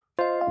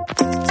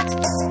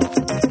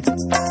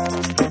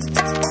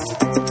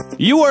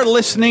You are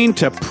listening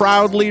to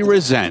Proudly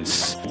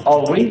Resents.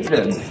 Oh,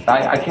 Reasons.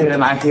 I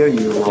cannot hear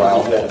you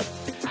well.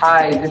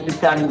 Hi, this is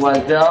Danny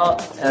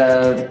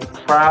Wazell.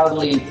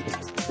 Proudly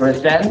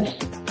Resents.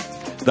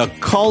 The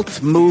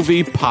Cult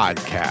Movie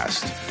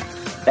Podcast.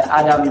 The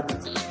Adam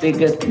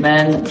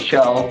Spiegelman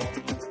Show.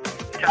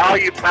 To all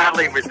you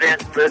Proudly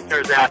Resents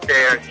listeners out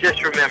there,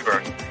 just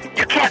remember,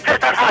 you can't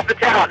piss on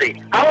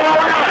hospitality. I won't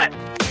allow it.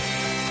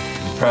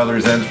 Proudly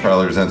Resents,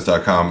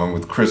 ProudlyResents.com. I'm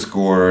with Chris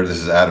Gore. This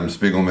is Adam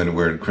Spiegelman.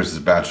 We're in Chris's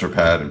bachelor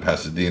pad in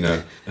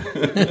Pasadena.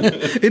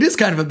 It is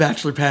kind of a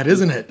bachelor pad,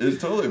 isn't it?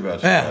 It's totally a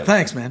bachelor Yeah, pad.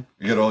 thanks, man.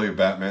 You get all your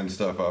Batman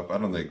stuff up. I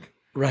don't think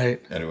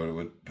anyone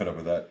would put up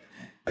with that.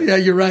 Yeah,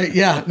 you're right.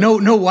 Yeah,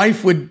 no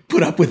wife would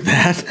put up with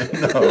that.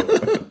 No.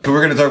 So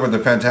we're going to talk about the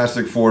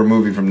Fantastic Four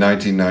movie from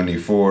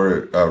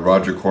 1994,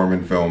 Roger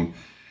Corman film.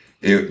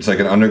 It's like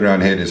an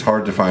underground hit. It's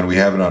hard to find. We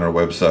have it on our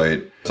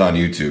website. It's on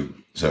YouTube.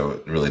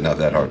 So really not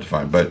that hard to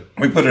find, but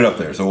we put it up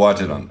there. So watch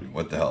it on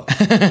what the hell.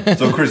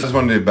 So Chris, just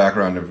wanted the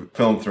background of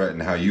Film Threat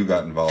and how you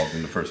got involved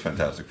in the first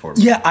Fantastic Four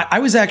movie. Yeah, I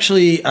was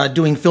actually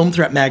doing Film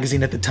Threat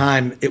magazine at the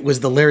time. It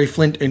was the Larry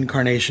Flynt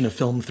incarnation of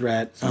Film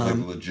Threat. So like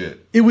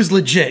legit. It was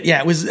legit.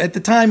 Yeah, it was at the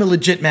time a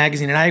legit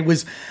magazine.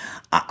 And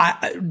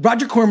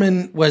Roger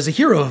Corman was a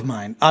hero of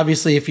mine.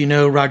 Obviously, if you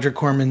know Roger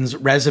Corman's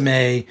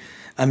resume,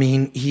 I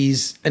mean,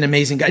 he's an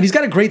amazing guy. And he's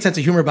got a great sense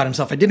of humor about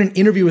himself. I did an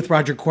interview with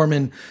Roger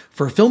Corman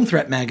for Film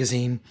Threat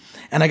magazine,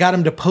 and I got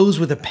him to pose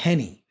with a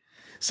penny.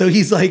 So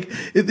he's like,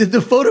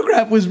 the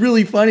photograph was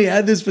really funny. I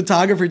had this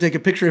photographer take a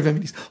picture of him,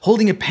 and he's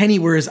holding a penny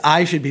where his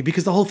eye should be,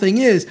 because the whole thing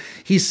is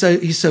he's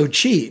so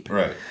cheap.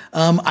 Right.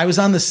 I was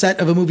on the set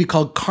of a movie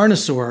called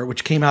Carnosaur,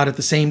 which came out at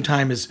the same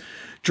time as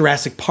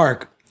Jurassic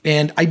Park.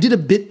 And I did a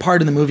bit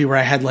part in the movie where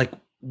I had like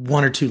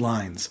one or two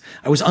lines.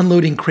 I was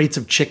unloading crates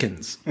of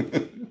chickens.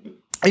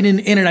 And in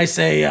it, I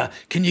say,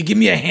 can you give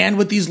me a hand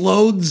with these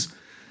loads?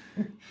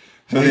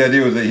 So the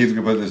idea was that he's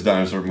going to put this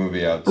dinosaur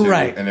movie out too,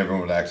 right, and everyone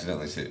would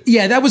accidentally see it.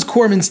 Yeah, that was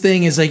Corman's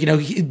thing, is like,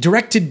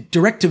 direct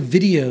to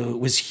video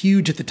was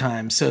huge at the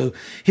time. So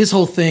his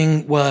whole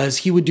thing was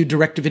he would do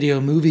direct to video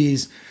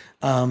movies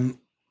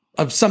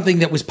of something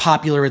that was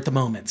popular at the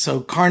moment. So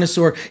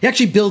Carnosaur, he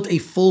actually built a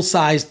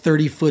full-size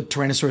 30-foot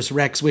Tyrannosaurus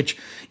Rex, which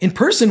in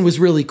person was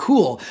really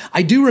cool.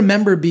 I do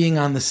remember being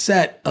on the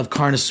set of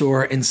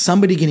Carnosaur and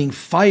somebody getting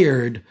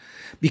fired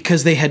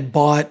because they had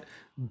bought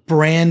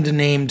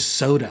brand-named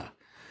soda.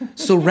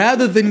 So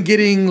rather than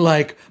getting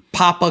like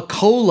Papa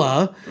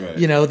Cola,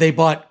 right, they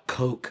bought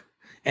Coke.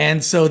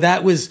 And so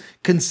that was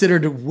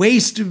considered a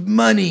waste of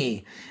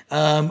money.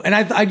 And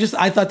I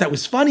thought that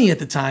was funny at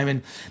the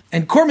time.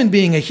 And Corman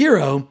being a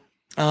hero,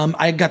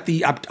 I got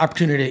the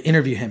opportunity to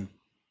interview him.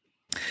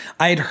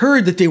 I had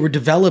heard that they were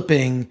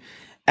developing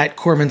at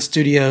Corman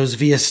Studios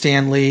via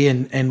Stan Lee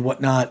and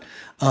whatnot,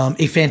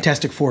 a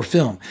Fantastic Four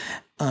film.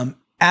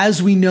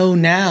 As we know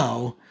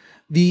now,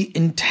 the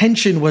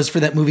intention was for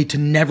that movie to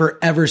never,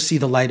 ever see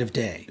the light of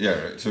day. Yeah,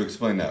 right. So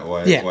explain that.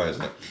 Why is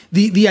that?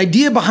 The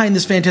idea behind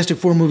this Fantastic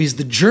Four movie is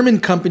the German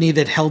company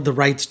that held the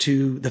rights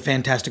to the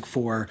Fantastic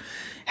Four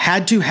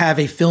had to have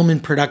a film in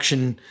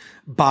production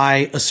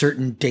by a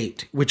certain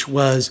date, which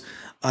was,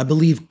 I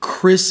believe,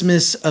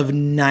 Christmas of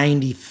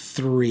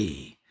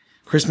 93.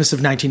 Christmas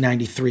of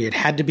 1993. It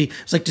had to be,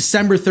 it was like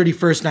December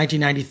 31st,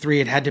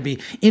 1993. It had to be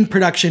in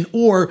production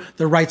or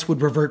the rights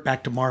would revert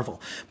back to Marvel.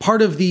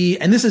 Part of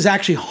and this is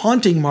actually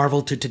haunting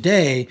Marvel to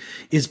today,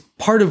 is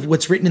part of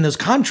what's written in those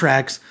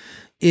contracts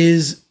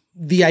is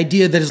the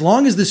idea that as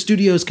long as the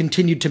studios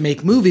continued to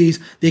make movies,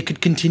 they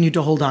could continue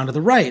to hold on to the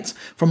rights.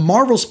 From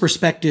Marvel's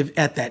perspective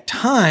at that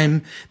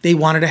time, they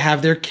wanted to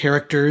have their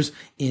characters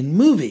in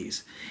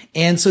movies.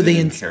 And so they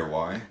didn't care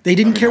why. They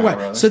didn't care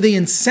why. So they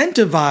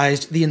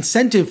incentivized, the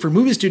incentive for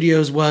movie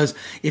studios was,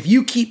 if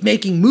you keep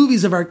making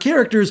movies of our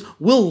characters,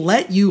 we'll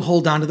let you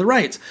hold on to the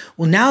rights.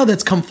 Well, now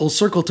that's come full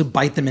circle to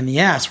bite them in the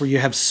ass, where you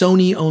have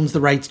Sony owns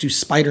the rights to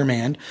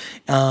Spider-Man,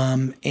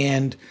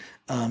 and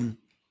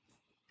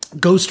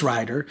Ghost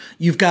Rider.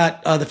 You've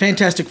got the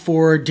Fantastic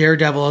Four,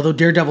 Daredevil, although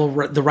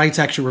Daredevil, the rights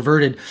actually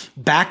reverted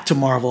back to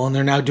Marvel, and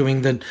they're now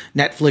doing the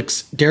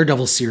Netflix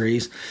Daredevil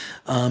series.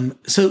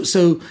 So is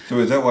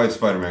that why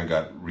Spider-Man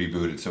got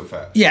rebooted so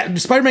fast? Yeah,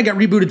 Spider-Man got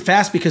rebooted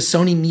fast because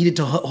Sony needed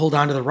to hold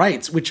on to the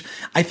rights, which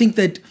I think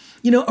that,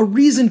 a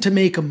reason to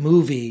make a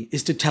movie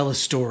is to tell a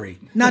story,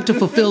 not to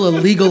fulfill a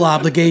legal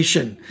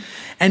obligation.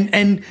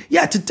 And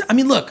yeah,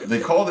 look. They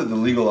called it the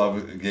legal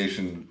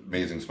obligation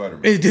Amazing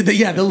Spider-Man.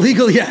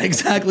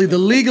 Exactly. The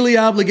legally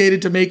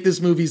obligated to make this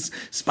movie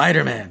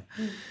Spider-Man.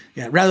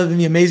 Yeah, rather than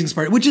the Amazing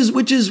Spider-Man,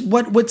 which is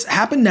what's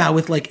happened now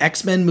with like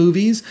X-Men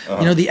movies.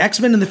 Uh-huh. The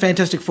X-Men and the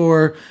Fantastic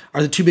Four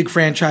are the two big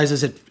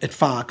franchises at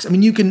Fox. I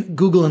mean, you can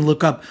Google and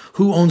look up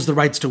who owns the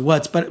rights to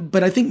what,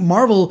 but I think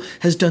Marvel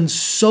has done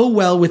so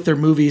well with their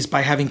movies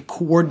by having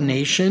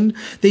coordination.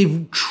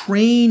 They've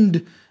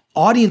trained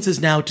audiences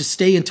now to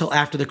stay until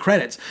after the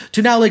credits.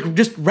 To now, like,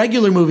 just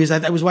regular movies.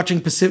 I was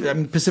watching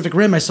Pacific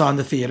Rim I saw in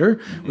the theater,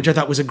 which I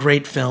thought was a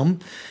great film.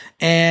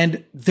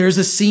 And there's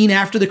a scene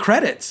after the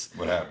credits.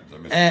 What happens? I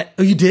missed it.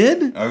 Oh, you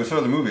did? I saw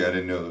the movie. I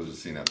didn't know there was a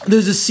scene after.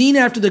 There's a scene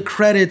after the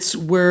credits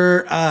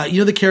where,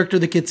 the character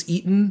that gets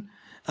eaten,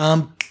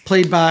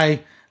 played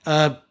by,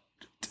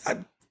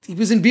 he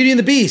was in Beauty and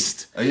the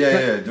Beast. Ron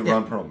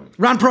Perlman.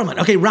 Ron Perlman.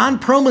 Okay, Ron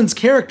Perlman's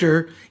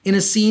character in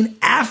a scene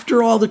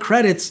after all the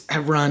credits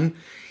have run,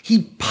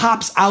 he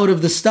pops out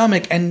of the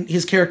stomach and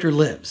his character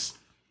lives.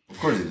 Of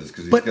course he does,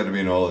 because he's got to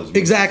be in all his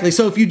movies. Exactly.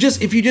 So if you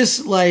just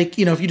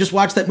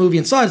watch that movie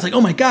and saw it, it's like,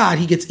 oh my God,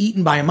 he gets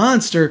eaten by a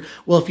monster.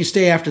 Well, if you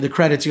stay after the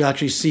credits, you'll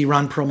actually see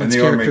Ron Perlman's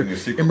character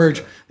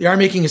emerge. They are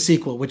making a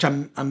sequel, which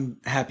I'm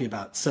happy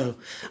about. So,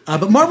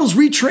 but Marvel's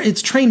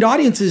it's trained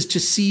audiences to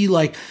see,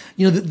 like,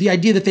 the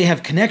idea that they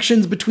have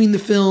connections between the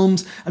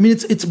films. I mean,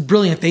 it's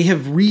brilliant. They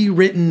have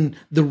rewritten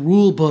the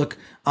rule book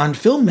on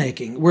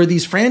filmmaking, where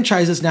these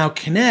franchises now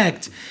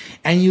connect.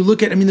 And you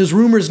look at, there's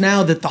rumors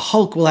now that the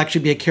Hulk will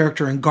actually be a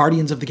character in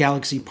Guardians of the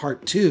Galaxy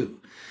Part 2.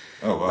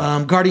 Oh,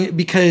 wow.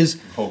 Because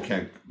Hulk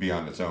can't be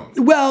on its own.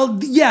 Well,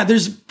 yeah,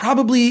 there's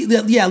probably,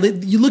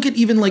 you look at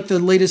even like the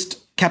latest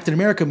Captain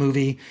America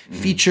movie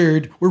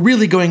featured, we're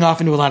really going off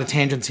into a lot of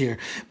tangents here,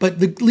 but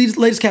the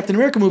latest Captain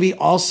America movie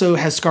also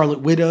has Scarlet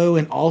Widow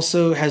and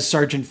also has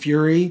Sergeant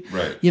Fury.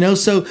 Right.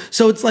 So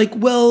it's like,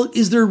 well,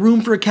 is there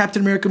room for a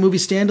Captain America movie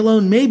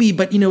standalone? Maybe,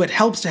 but it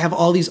helps to have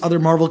all these other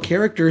Marvel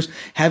characters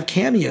have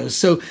cameos.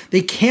 So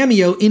they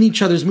cameo in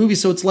each other's movies.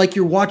 So it's like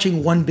you're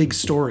watching one big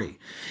story.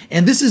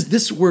 And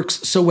this works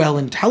so well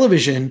in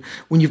television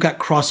when you've got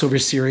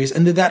crossover series,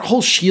 and that whole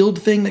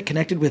S.H.I.E.L.D. thing that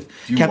connected with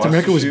Captain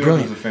America was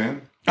brilliant. As a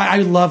fan? I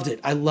loved it.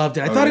 I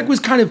thought it was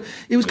kind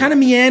of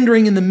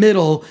meandering in the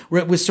middle,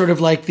 where it was sort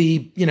of like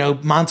the,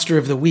 monster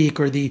of the week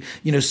or the,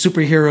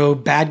 superhero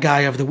bad guy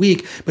of the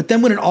week. But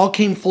then when it all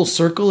came full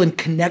circle and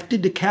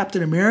connected to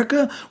Captain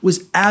America,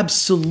 was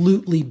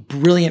absolutely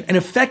brilliant and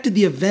affected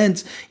the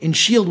events in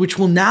S.H.I.E.L.D., which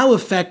will now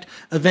affect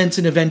events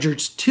in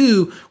Avengers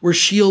 2, where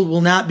S.H.I.E.L.D.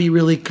 will not be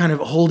really kind of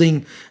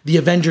holding the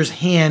Avengers'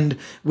 hand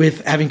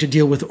with having to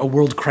deal with a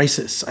world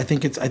crisis. I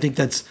think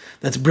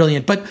that's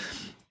brilliant. But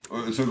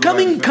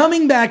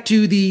coming back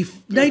to the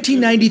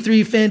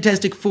 1993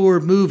 Fantastic Four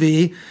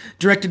movie,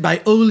 directed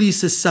by Oli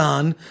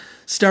Sasson,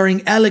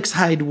 starring Alex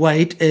Hyde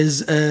White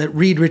as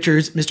Reed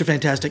Richards, Mr.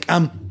 Fantastic.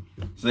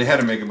 So they had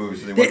to make a movie.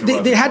 So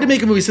they had to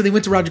make a movie, so they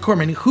went to Roger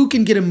Corman. Who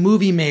can get a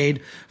movie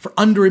made for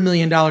under $1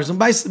 million?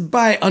 And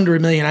by under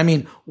 $1 million, I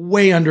mean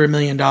way under $1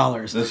 million.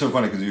 That's so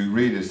funny, because you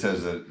read it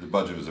says that the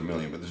budget was $1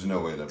 million, but there's no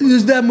way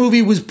that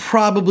movie was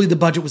probably, the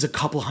budget was a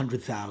couple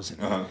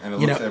 $100,000. And it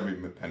looks every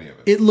penny of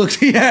it. It looks,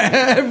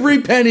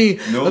 every penny.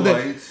 No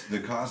lights. The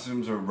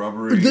costumes are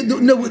rubbery. This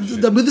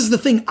is the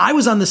thing. I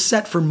was on the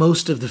set for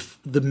most of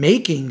the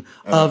making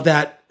of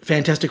that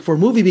Fantastic Four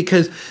movie,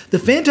 because the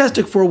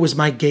Fantastic Four was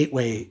my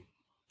gateway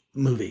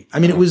movie. I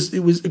mean, it was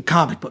a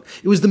comic book.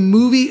 It was the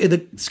movie,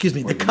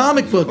 the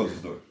comic book.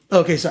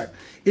 Okay, sorry.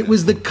 It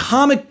was the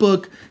comic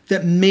book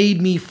that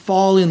made me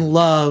fall in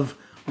love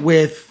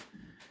with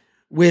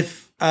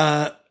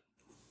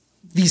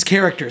these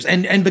characters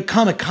and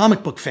become a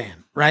comic book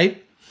fan,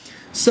 right?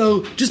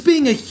 So just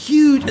being a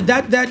huge,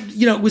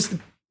 it was,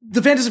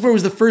 the Fantastic Four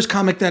was the first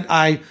comic that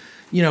I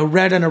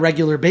read on a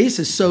regular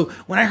basis. So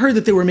when I heard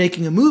that they were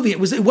making a movie, it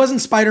wasn't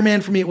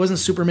Spider-Man for me. It wasn't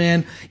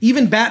Superman,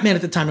 even Batman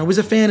at the time. I was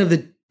a fan of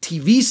the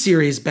TV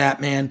series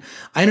Batman.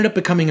 I ended up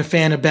becoming a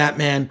fan of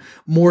Batman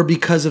more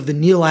because of the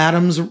Neil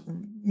Adams,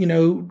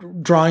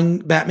 drawing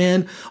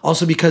Batman.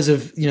 Also because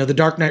of, The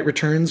Dark Knight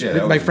Returns,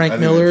 written by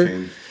Frank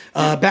Miller.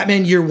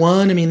 Batman Year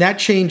One. I mean, that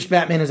changed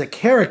Batman as a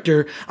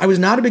character. I was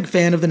not a big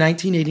fan of the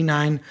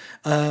 1989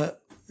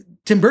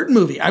 Tim Burton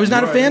movie. I was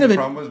not a fan of it. The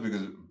problem was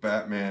because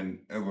Batman,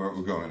 we're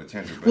going on a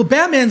tangent. Well,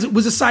 Batman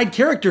was a side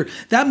character.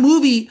 That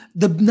movie,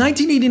 the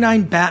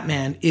 1989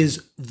 Batman,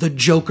 is the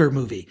Joker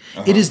movie.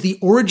 It is the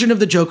origin of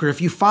the Joker. If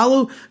you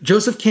follow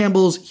Joseph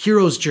Campbell's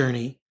hero's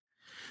journey,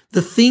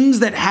 the things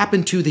that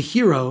happen to the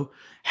hero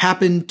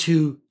happen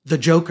to the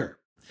Joker.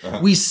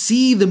 We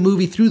see the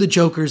movie through the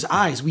Joker's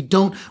eyes.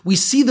 We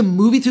see the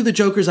movie through the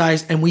Joker's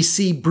eyes, and we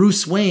see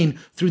Bruce Wayne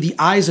through the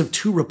eyes of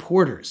two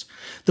reporters.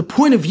 The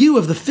point of view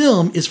of the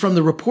film is from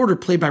the reporter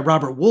played by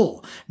Robert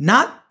Wuhl,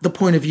 not the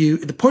point of view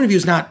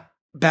is not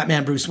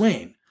Batman Bruce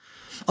Wayne.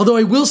 Although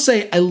I will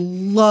say I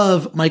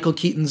love Michael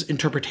Keaton's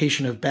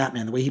interpretation of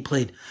Batman, the way he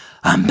played,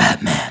 I'm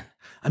Batman.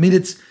 I mean,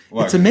 it's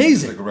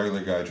amazing. He's like a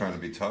regular guy trying to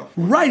be tough.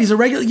 Right. He's a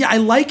regular. Yeah, I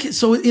like it.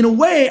 So in a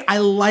way, I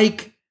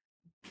like,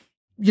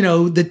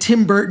 the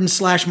Tim Burton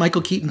 /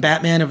 Michael Keaton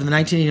Batman of the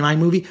 1989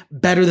 movie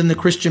better than the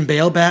Christian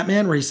Bale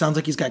Batman, where he sounds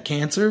like he's got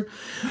cancer.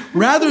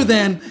 Rather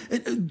than,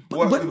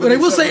 but I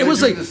will say,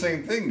 the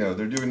same thing though.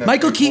 They're doing that.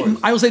 Michael Keaton.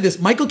 I will say this: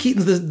 Michael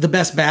Keaton's the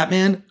best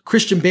Batman.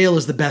 Christian Bale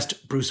is the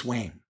best Bruce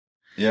Wayne.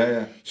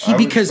 Yeah. I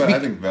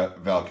think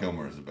Val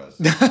Kilmer is the best.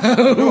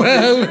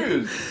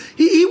 Well,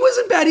 he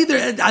wasn't bad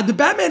either. The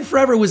Batman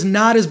Forever was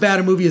not as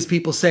bad a movie as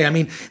people say. I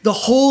mean, the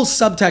whole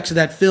subtext of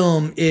that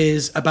film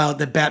is about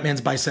that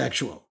Batman's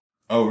bisexual.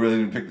 Oh, really?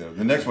 Didn't pick that.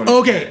 The next one.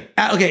 Okay.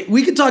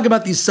 We can talk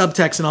about these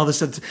subtexts and all this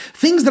stuff.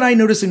 Things that I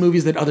notice in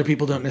movies that other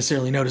people don't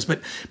necessarily notice.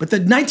 But the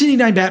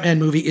 1989 Batman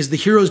movie is the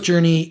hero's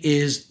journey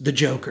is the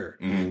Joker.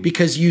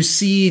 Because you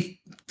see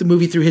the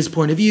movie through his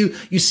point of view.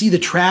 You see the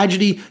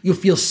tragedy. You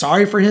feel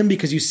sorry for him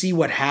because you see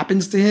what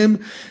happens to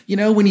him. You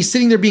know, when he's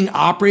sitting there being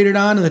operated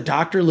on and the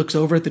doctor looks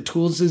over at the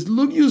tools and says,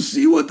 look, you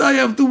see what I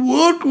have to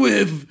work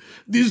with.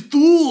 These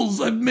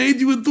tools, I've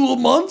made you into a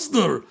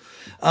monster.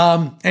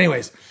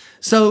 Anyways.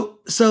 So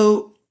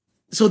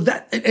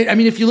that, I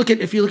mean, if you look at,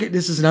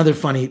 this is another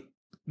funny,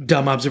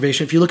 dumb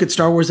observation. If you look at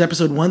Star Wars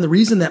Episode 1, the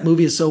reason that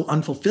movie is so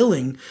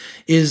unfulfilling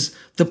is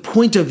the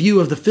point of view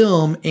of the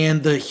film,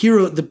 and the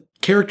hero, the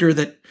character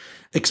that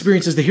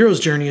experiences the hero's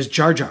journey is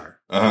Jar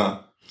Jar.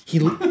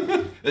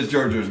 It's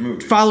Jar Jar's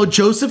movie. Followed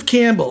Joseph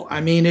Campbell.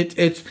 I mean,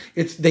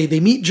 they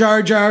meet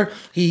Jar Jar.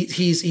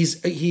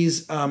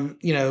 He's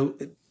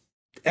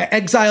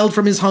exiled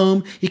from his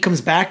home. He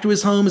comes back to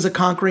his home as a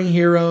conquering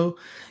hero.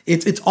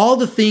 It's all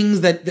the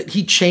things that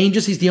he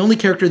changes. He's the only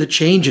character that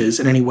changes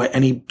in any way,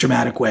 any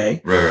dramatic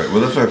way. Right. Well,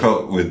 that's what I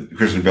felt with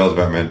Christian Bale's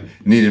Batman.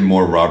 Needed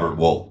more Robert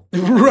Wool.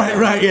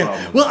 Right.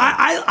 Yeah. Well,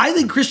 I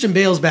think Christian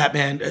Bale's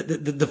Batman,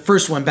 the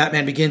first one,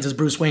 Batman Begins as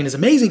Bruce Wayne, is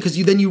amazing because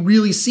you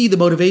really see the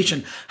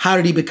motivation. How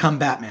did he become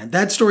Batman?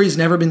 That story's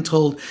never been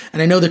told.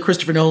 And I know that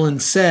Christopher Nolan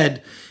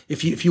said,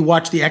 if you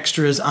watch the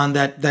extras on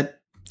that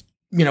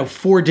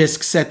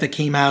 4-disc set that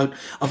came out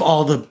of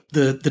all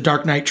the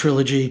Dark Knight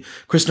trilogy,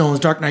 Chris Nolan's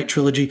Dark Knight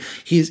trilogy,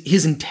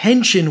 his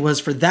intention was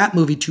for that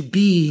movie to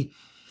be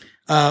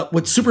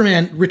what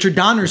Richard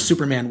Donner's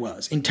Superman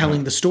was in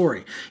telling the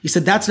story. He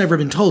said that's never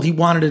been told. He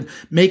wanted to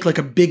make like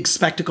a big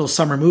spectacle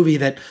summer movie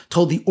that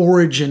told the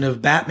origin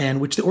of Batman,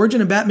 which the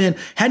origin of Batman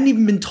hadn't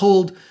even been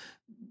told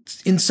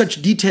in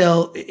such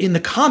detail in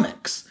the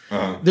comics.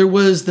 There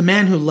was The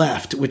Man Who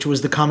Left, which was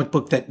the comic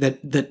book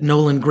that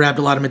Nolan grabbed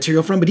a lot of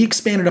material from, but he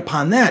expanded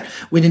upon that,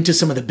 went into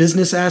some of the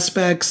business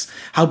aspects,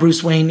 how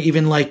Bruce Wayne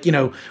even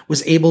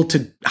was able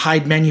to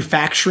hide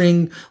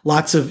manufacturing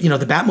lots of, the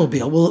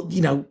Batmobile. Well,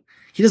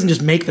 he doesn't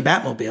just make the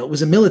Batmobile. It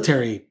was a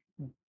military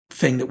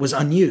thing that was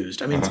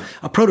unused. I mean, it's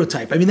a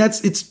prototype. I mean,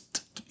 it's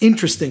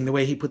interesting the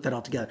way he put that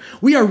all together.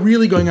 We are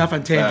really going off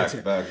on tangents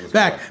here.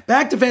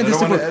 Back to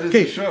Fantastic Four.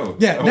 Okay, show.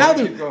 Yeah. Now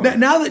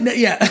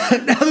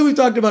that we've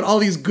talked about all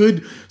these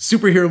good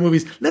superhero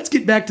movies, let's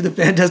get back to the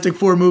Fantastic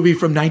Four movie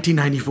from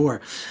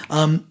 1994.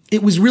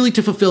 It was really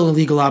to fulfill a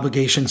legal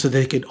obligation so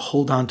they could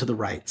hold on to the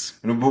rights.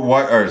 But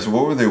why? All right. So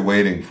what were they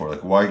waiting for?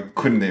 Like, why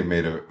couldn't they have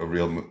made a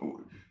real movie?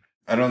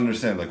 I don't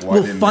understand. Like, why?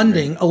 Well,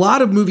 funding. A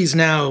lot of movies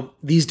now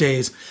these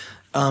days.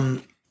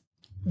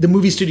 The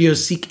movie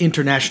studios seek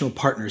international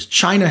partners.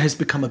 China has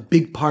become a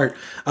big part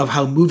of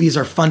how movies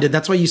are funded.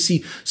 That's why you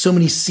see so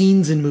many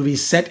scenes in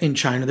movies set in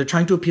China. They're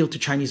trying to appeal to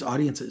Chinese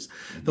audiences.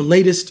 The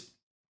latest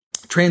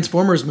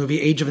Transformers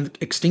movie, Age of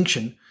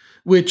Extinction,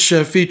 which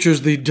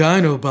features the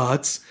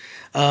Dinobots.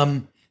 I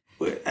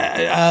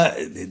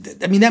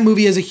mean, that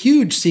movie has a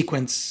huge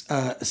sequence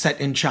set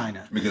in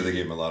China. Because they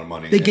gave him a lot of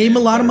money. They gave him a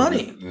lot of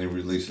money. And they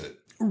release it.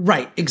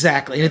 Right,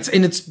 exactly.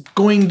 And it's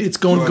going to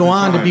go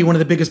on to be one of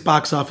the biggest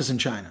box office in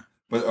China.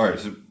 But all right,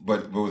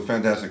 but with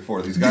Fantastic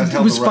Four, these guys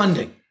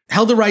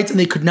held the rights, and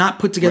they could not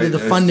put together the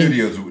funding.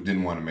 Studios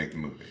didn't want to make the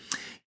movie,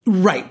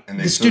 right? And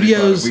the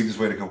studios. Thought, if we just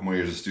wait a couple more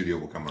years, the studio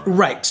will come around.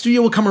 Right,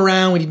 studio will come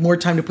around. We need more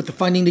time to put the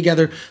funding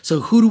together.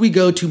 So who do we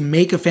go to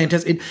make a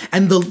fantastic?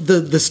 And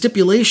the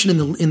stipulation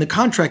in the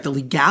contract, the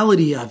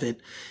legality of it,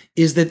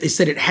 is that they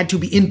said it had to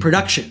be in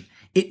production.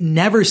 It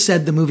never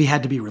said the movie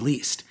had to be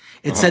released.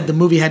 It said the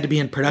movie had to be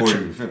in production.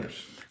 Or even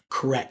finished.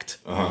 Correct.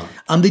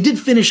 They did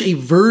finish a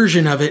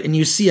version of it, and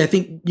you see, I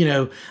think,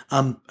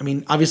 I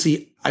mean,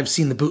 obviously, I've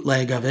seen the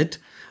bootleg of it,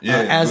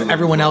 as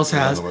everyone else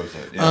has.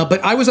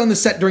 But I was on the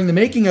set during the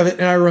making of it,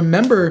 and I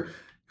remember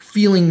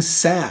feeling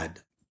sad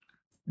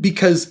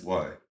because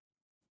why?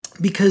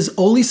 Because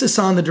Oli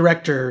Sasson, the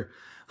director,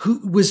 who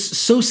was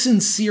so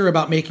sincere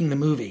about making the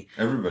movie.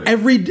 Everybody.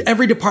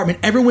 Every department,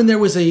 everyone there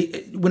was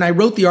when I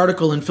wrote the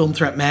article in Film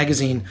Threat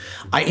magazine,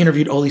 I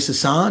interviewed Oli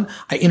Sasson.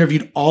 I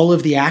interviewed all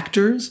of the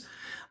actors.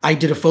 I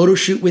did a photo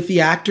shoot with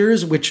the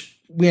actors, which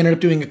we ended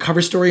up doing a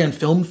cover story on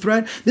Film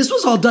Threat. This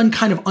was all done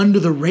kind of under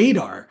the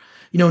radar,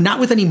 not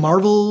with any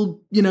Marvel,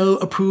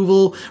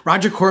 approval.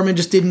 Roger Corman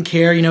just didn't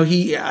care.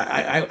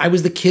 I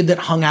was the kid that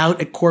hung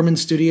out at Corman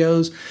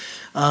Studios.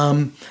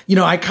 I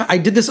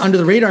did this under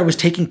the radar. I was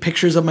taking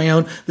pictures of my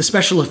own. The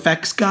special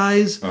effects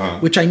guys,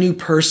 which I knew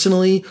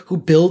personally, who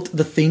built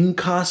the Thing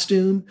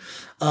costume.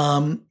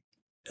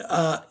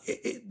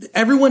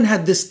 Everyone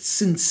had this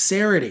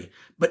sincerity,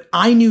 but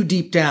I knew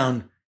deep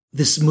down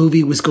this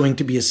movie was going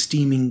to be a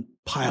steaming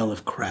pile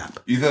of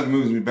crap. You thought the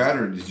movie was going to be bad,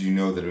 or did you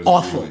know that it was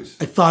awful?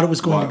 Released? I thought it was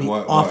going to be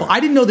awful. Why?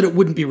 I didn't know that it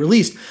wouldn't be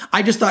released.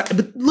 I just thought,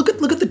 but look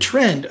at the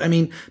trend. I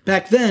mean,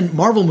 back then,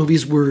 Marvel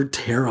movies were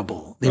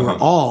terrible. They were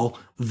all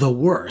the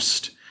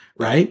worst,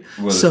 right?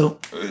 So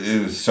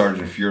it was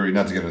Sergeant Fury,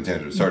 not to get on a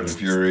tangent, Sergeant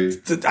Fury.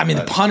 I mean,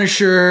 the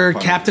Punisher,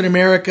 Captain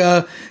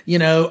America,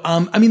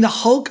 I mean, the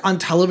Hulk on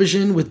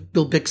television with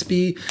Bill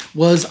Bixby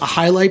was a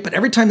highlight, but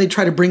every time they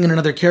try to bring in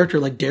another character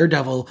like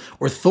Daredevil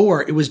or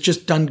Thor, it was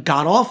just done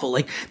god awful.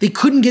 Like they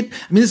couldn't get,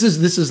 I mean, this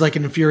is like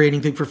an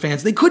infuriating thing for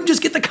fans. They couldn't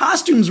just get the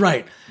costumes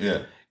right.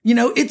 Yeah.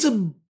 It's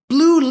a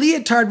blue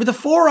leotard with a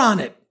 4 on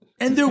it.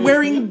 And they're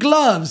wearing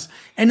gloves.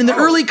 And in the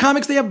early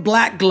comics, they have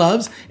black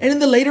gloves. And in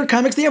the later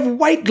comics, they have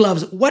white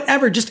gloves.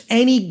 Whatever, just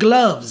any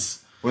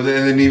gloves. Well,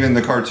 and then even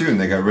the cartoon,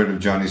 they got rid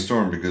of Johnny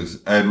Storm because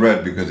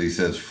he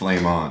says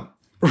 "flame on."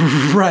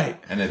 Right.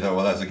 And they thought,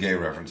 well, that's a gay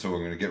reference, so we're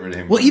going to get rid of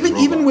him. Well,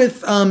 even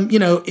with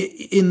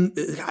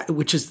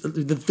which is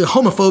the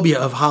homophobia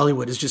of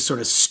Hollywood is just sort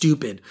of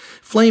stupid.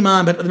 Flame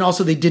on, but then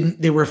also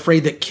they were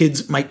afraid that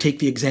kids might take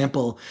the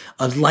example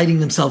of lighting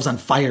themselves on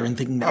fire and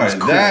thinking that was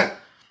cool. That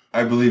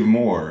I believe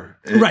more.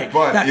 Right.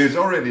 But it was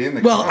already in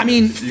the Well, comics. I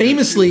mean,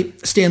 famously,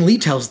 Stan Lee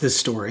tells this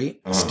story.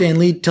 Stan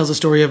Lee tells a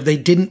story of they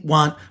didn't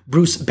want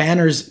Bruce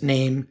Banner's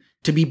name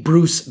to be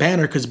Bruce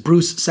Banner because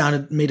Bruce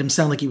made him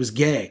sound like he was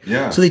gay.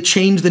 Yeah. So they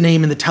changed the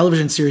name in the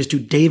television series to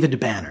David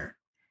Banner.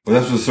 Well,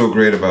 that's what's so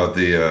great about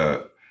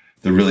the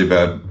really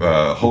bad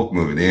Hulk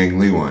movie, the Ang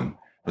Lee one,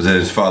 was that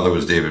his father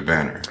was David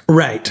Banner.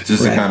 Right.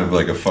 Just a kind of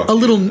like a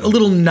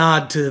little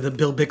nod to the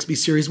Bill Bixby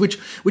series,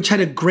 which had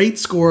a great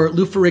score.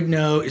 Lou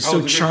Ferrigno is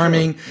so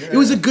charming. Yeah. It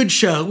was a good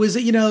show. It was,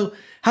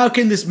 how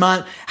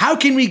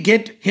can we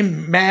get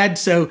him mad?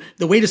 So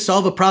the way to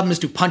solve a problem is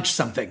to punch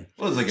something.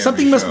 Well, it's like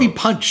something must be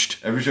punched.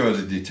 Every show has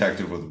a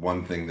detective with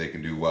one thing they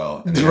can do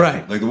well. And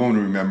right. Like the woman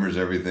who remembers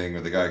everything, or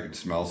the guy who can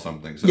smell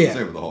something. So the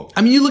same with the Hulk.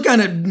 I mean, you look on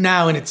it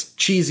now and it's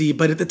cheesy,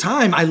 but at the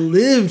time, I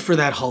lived for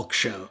that Hulk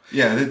show.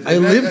 Yeah, I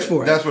lived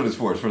for it. That's what it's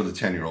for. It's for the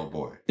 10-year-old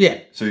boy. Yeah.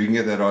 So you can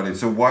get that audience.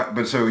 So what?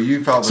 But so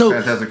you felt the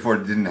Fantastic Four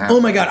didn't have.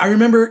 Oh my God! I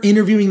remember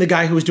interviewing the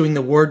guy who was doing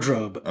the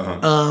wardrobe.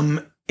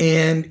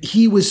 And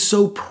he was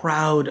so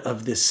proud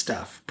of this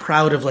stuff,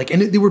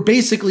 and they were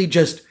basically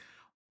just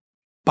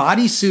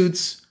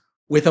bodysuits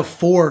with a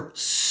 4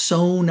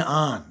 sewn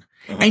on.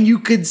 And you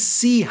could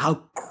see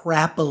how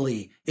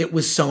crappily it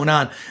was sewn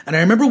on. And I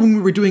remember when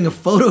we were doing a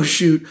photo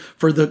shoot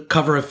for the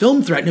cover of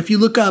Film Threat. And if you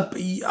look up,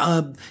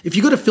 if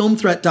you go to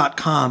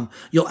filmthreat.com,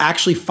 you'll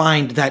actually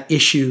find that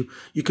issue.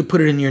 You could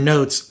put it in your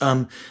notes.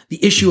 The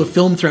issue of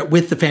Film Threat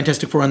with the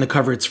Fantastic Four on the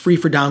cover. It's free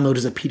for download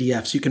as a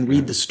PDF. So you can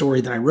read the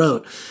story that I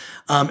wrote.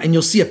 And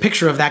you'll see a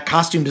picture of that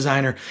costume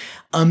designer.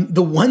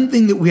 The one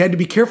thing that we had to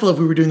be careful of,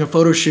 we were doing a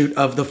photo shoot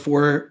of the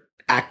 4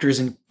 actors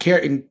in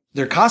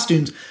their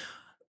costumes.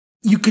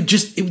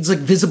 It was like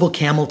visible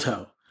camel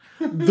toe.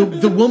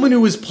 The woman who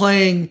was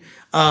playing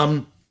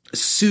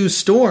Sue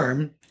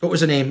Storm, what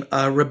was her name?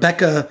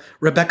 Rebecca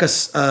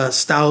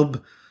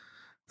Staub.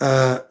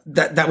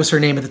 That was her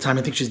name at the time.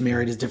 I think she's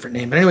married, is a different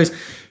name. But anyways,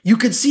 you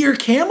could see her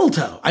camel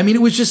toe. I mean,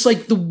 it was just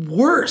like the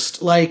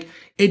worst. Like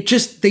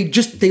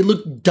they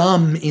looked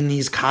dumb in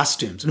these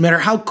costumes, no matter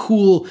how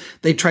cool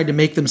they tried to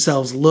make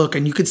themselves look.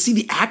 And you could see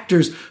the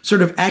actors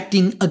sort of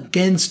acting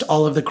against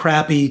all of the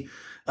crappy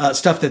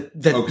stuff that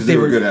because they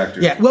were good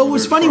actors. Yeah. Well, what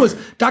was funny was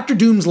Dr.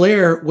 Doom's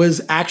lair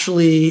was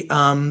actually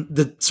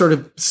the sort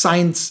of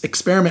science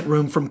experiment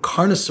room from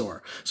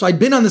Carnosaur. So I'd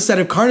been on the set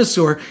of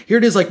Carnosaur. Here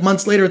it is, like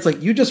months later. It's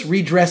like you just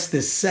redressed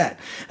this set,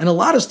 and a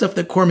lot of stuff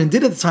that Corman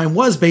did at the time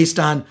was based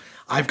on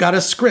I've got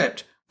a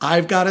script,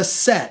 I've got a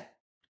set.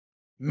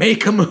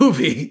 Make a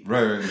movie.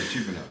 Right, it's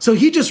cheap enough. So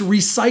he just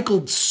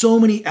recycled so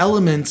many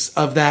elements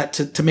of that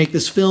to make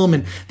this film.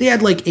 And they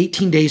had like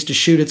 18 days to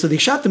shoot it. So they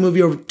shot the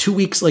movie over 2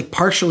 weeks, like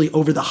partially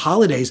over the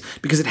holidays,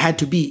 because it had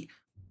to be,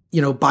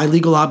 by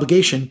legal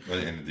obligation. By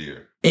the end of the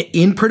year.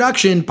 In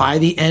production by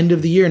the end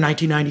of the year,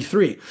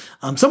 1993.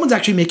 Someone's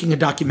actually making a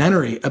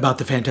documentary about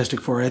the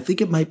Fantastic Four. I think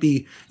it might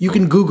be, you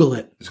can Google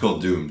it. It's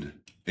called Doomed.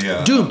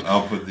 Yeah. Doomed.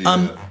 I'll put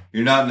the,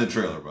 you're not in the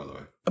trailer, by the way.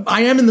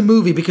 I am in the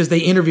movie because they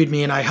interviewed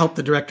me and I helped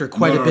the director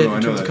quite a bit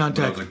in terms of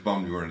contact. I was like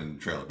bummed you weren't in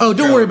the trailer. Oh,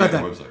 don't worry about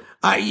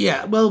that.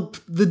 Yeah, well,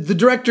 the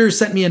director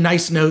sent me a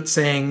nice note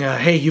saying,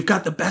 "Hey, you've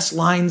got the best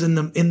lines in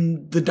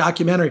the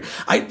documentary."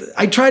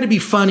 I try to be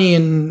funny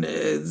and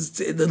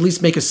at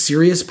least make a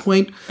serious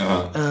point.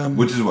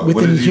 Which is what?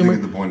 What did you think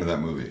of the point of that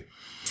movie?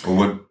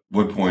 Or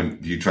what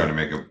point do you try to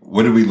make?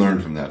 What did we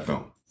learn from that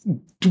film?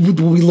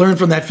 We learned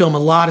from that film a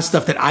lot of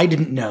stuff that I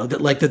didn't know.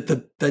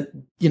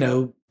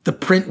 The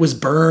print was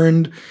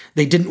burned.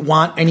 They didn't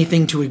want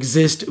anything to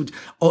exist.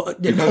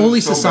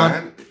 Only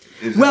Sasan.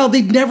 Well,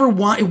 they never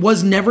want. It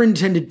was never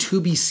intended to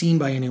be seen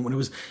by anyone. It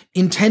was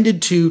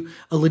intended to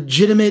a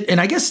legitimate. And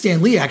I guess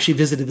Stan Lee actually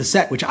visited the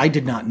set, which I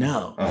did not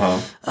know.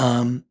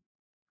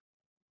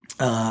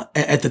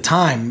 At the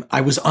time,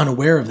 I was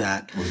unaware of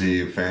that. Was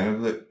he a fan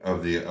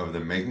of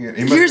the making it?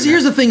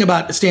 Here's the thing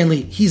about Stan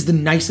Lee. He's the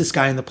nicest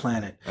guy on the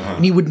planet.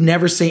 And he would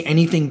never say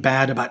anything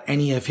bad about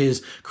any of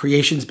his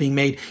creations being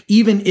made,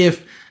 even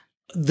if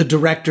the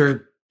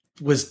director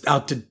was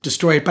out to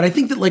destroy it. But I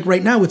think that like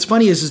right now, what's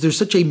funny is there's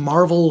such a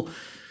Marvel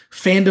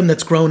fandom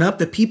that's grown up,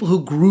 the people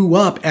who grew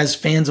up as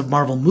fans of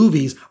Marvel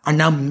movies are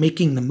now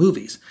making the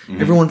movies.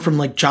 Everyone from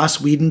like Joss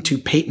Whedon to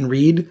Peyton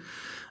Reed.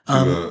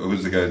 Who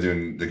was the guy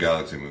doing the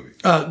Galaxy movie?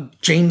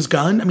 James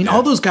Gunn. I mean,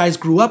 all those guys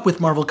grew up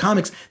with Marvel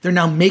Comics. They're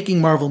now making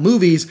Marvel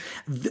movies.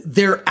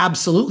 They're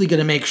absolutely going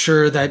to make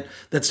sure that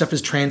that stuff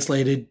is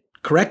translated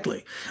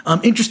correctly.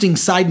 Interesting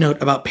side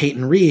note about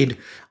Peyton Reed.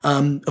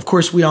 Of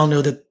course, we all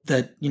know that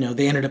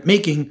they ended up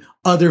making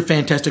other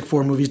Fantastic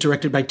Four movies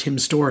directed by Tim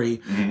Story,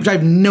 which I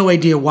have no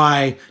idea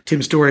why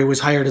Tim Story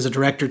was hired as a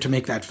director to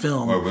make that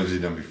film. What has he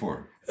done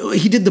before?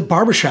 He did the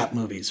Barbershop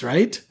movies,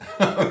 right?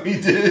 He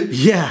did?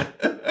 Yeah.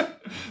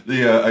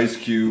 The Ice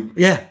Cube.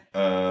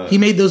 Yeah. He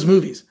made those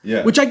movies.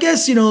 Yeah. Which I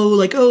guess,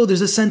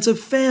 there's a sense of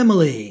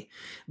family.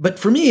 But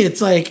for me,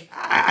 it's like,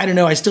 I don't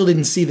know. I still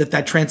didn't see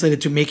that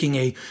translated to making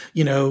a,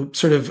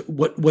 sort of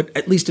what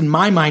at least in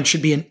my mind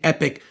should be an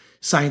epic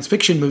science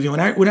fiction movie. When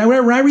I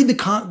read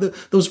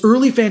those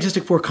early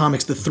Fantastic Four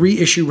comics, the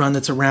 3-issue run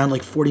that's around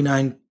like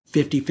 49,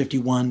 50,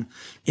 51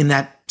 in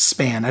that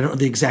span. I don't know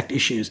the exact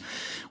issues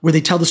where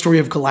they tell the story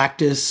of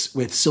Galactus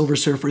with Silver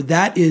Surfer.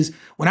 That is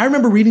when I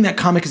remember reading that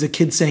comic as a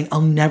kid saying,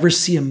 I'll never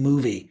see a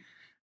movie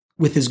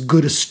with as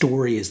good a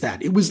story as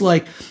that. It was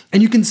like,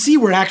 and you can see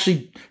where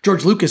actually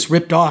George Lucas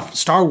ripped off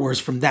Star Wars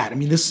from that. I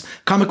mean, this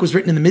comic was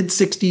written in the mid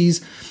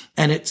 60s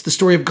and it's the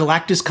story of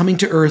Galactus coming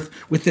to Earth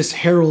with this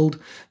herald,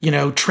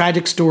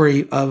 tragic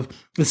story of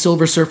the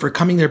Silver Surfer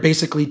coming there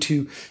basically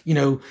to,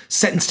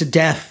 sentence to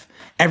death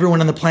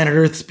everyone on the planet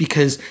Earth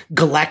because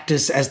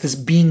Galactus as this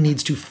being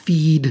needs to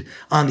feed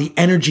on the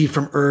energy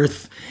from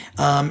Earth.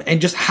 And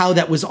just how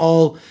that was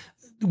all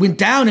went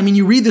down. I mean,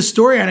 you read the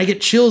story and I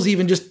get chills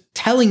even just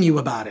telling you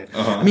about it.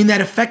 I mean,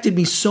 that affected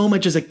me so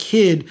much as a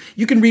kid.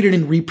 You can read it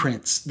in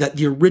reprints that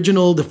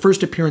the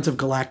first appearance of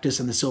Galactus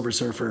and the Silver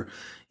Surfer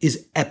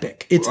is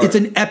epic. It's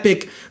an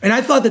epic, and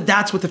I thought that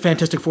that's what the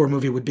Fantastic Four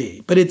movie would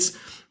be, but it's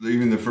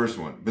even the first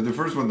one. But the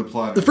first one, the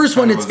plot. The first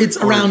one, it's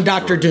around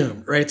Doctor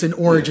Doom, right? It's an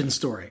origin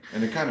story,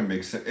 and it kind of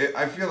makes sense.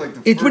 I feel like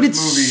the first but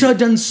it's movie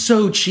done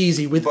so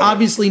cheesy with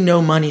obviously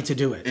no money to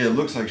do it. It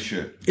looks like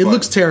shit. It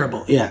looks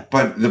terrible, yeah.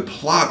 But the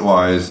plot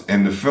wise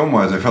and the film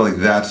wise, I felt like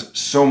that's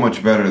so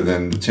much better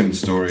than the Tim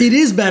Story. It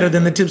is better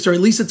than the Tim Story.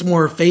 At least it's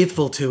more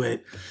faithful to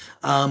it.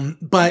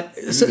 But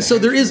so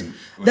there is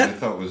that I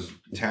thought was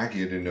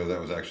tacky. I didn't know that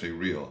was actually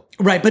real.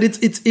 Right, but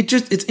it's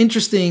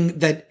interesting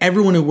that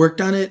everyone who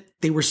worked on it,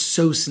 they were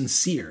so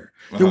sincere.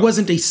 There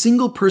wasn't a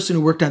single person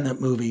who worked on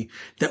that movie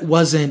that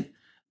wasn't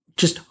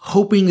just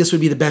hoping this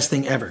would be the best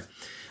thing ever.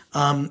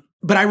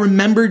 But I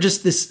remember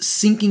just this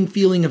sinking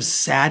feeling of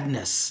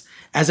sadness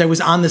as I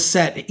was on the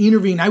set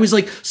interviewing. I was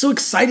like so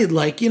excited,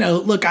 like,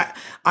 look, I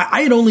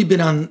had only been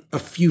on a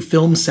few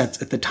film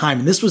sets at the time.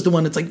 And this was the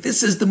one that's like,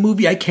 this is the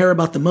movie I care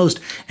about the most.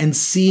 And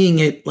seeing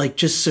it like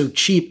just so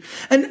cheap.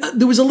 And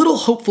there was a little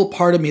hopeful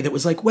part of me that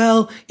was like,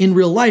 well, in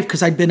real life,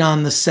 because I'd been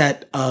on the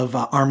set of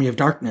Army of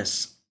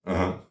Darkness.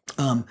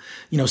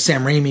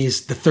 Sam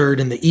Raimi's The Third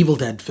and the Evil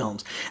Dead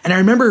films. And I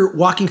remember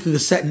walking through the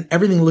set and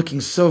everything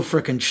looking so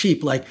freaking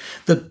cheap. Like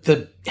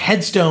the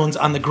headstones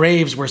on the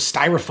graves were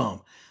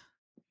styrofoam.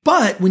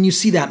 But when you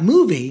see that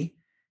movie,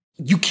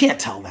 you can't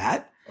tell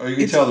that. Oh, you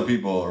can tell the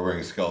people are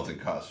wearing skeleton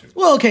costumes.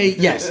 Well, okay,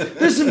 yes.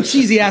 There's some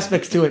cheesy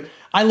aspects to it.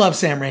 I love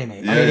Sam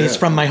Raimi. I mean, he's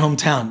from my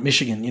hometown,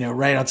 Michigan,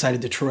 right outside of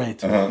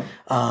Detroit. And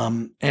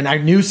I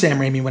knew Sam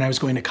Raimi when I was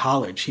going to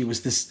college. He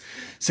was this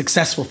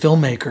successful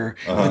filmmaker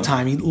at the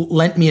time. He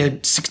lent me a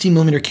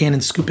 16mm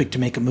Canon Scoopik to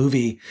make a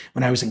movie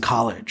when I was in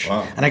college.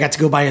 Wow. And I got to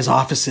go by his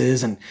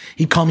offices, and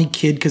he'd call me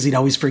kid because he'd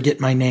always forget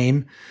my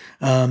name.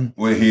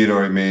 Well, he had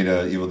already made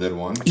Evil Dead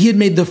 1? He had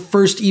made the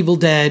first Evil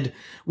Dead,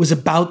 was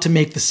about to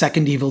make the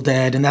second Evil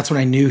Dead, and that's when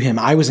I knew him.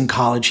 I was in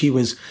college. He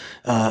was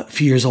a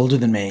few years older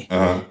than me.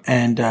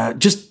 And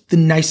just the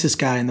nicest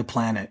guy on the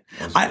planet.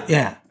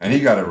 Yeah. And he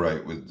got it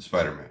right with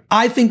Spider-Man.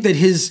 I think that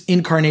his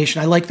incarnation,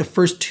 I like the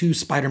first 2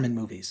 Spider-Man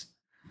movies.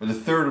 But the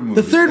third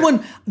movie. The third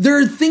one, there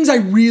are things I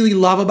really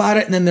love about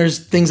it, and then there's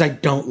things I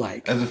don't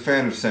like. As a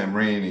fan of Sam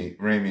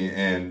Raimi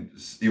and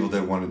Evil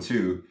Dead 1 and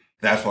 2,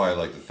 that's why I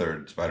like the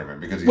third Spider-Man,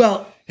 because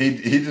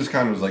he just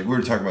kind of was like, we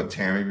were talking about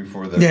Tammy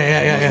before the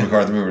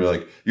McCarthy movie. We were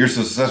like, you're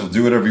so successful,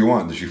 do whatever you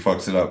want. And she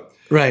fucks it up.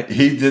 Right.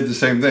 He did the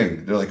same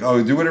thing. They're like,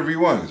 oh, do whatever you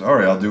want. Goes, all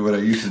right, I'll do what I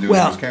used to do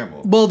with Bruce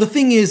Campbell. Well, the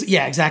thing is,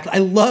 yeah, exactly. I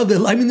love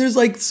it. I mean, there's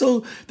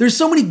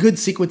so many good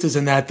sequences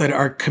in that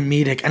are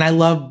comedic, and I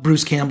love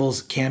Bruce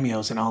Campbell's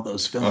cameos in all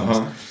those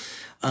films.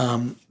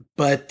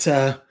 But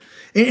in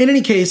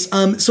any case,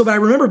 but I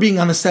remember being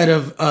on the set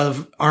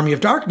of Army of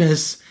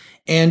Darkness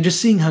and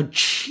just seeing how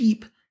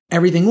cheap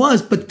everything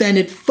was, but then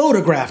it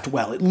photographed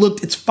well.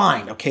 It's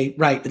fine. Okay.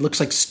 Right. It looks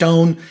like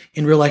stone.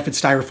 In real life, it's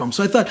styrofoam.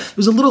 So I thought there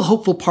was a little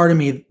hopeful part of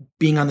me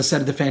being on the set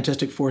of the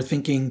Fantastic Four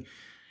thinking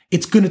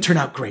it's going to turn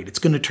out great. It's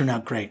going to turn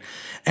out great.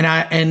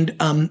 And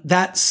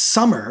that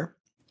summer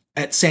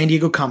at San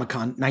Diego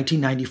Comic-Con,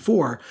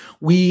 1994,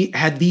 we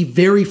had the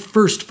very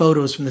first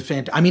photos from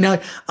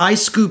the I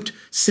scooped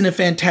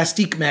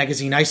Cinefantastique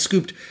magazine. I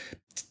scooped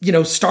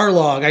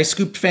Starlog, I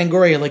scooped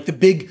Fangoria, like the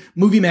big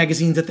movie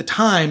magazines at the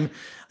time.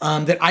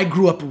 that I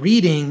grew up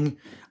reading,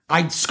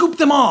 I'd scoop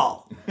them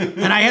all.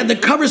 And I had the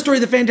cover story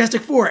of the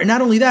Fantastic Four. And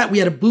not only that, we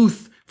had a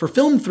booth for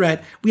Film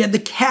Threat. We had the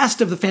cast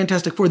of the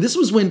Fantastic Four. This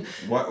was when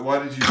Why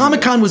did you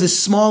Comic-Con was a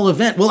small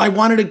event. Well, I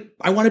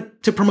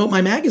wanted to promote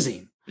my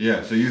magazine.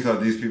 Yeah, so you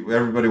thought these people,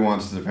 everybody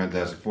wants the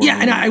Fantastic Four. Yeah,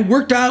 and I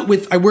worked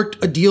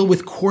a deal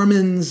with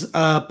Corman's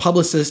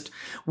publicist.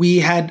 We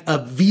had a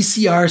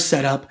VCR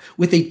set up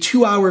with a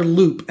 2-hour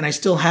loop, and I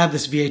still have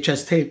this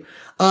VHS tape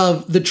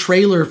of the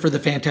trailer for the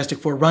Fantastic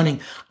Four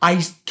running.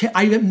 I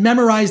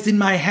memorized in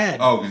my head.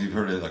 Oh, because you've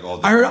heard it like all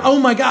day. I heard, oh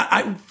my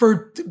God,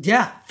 for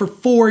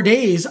 4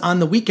 days on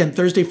the weekend,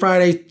 Thursday,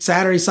 Friday,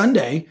 Saturday,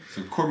 Sunday.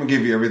 So Corman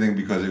gave you everything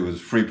because it was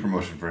free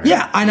promotion for him.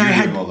 Yeah, and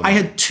I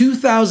had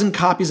 2,000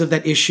 copies of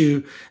that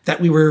issue that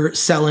we were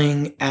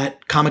selling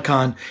at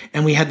Comic-Con,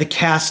 and we had the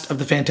cast of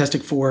the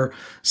Fantastic Four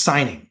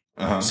signing.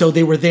 So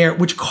they were there,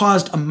 which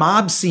caused a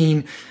mob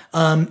scene.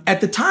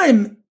 At the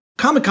time,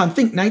 Comic-Con,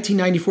 think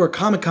 1994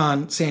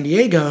 Comic-Con San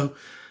Diego,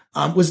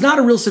 was not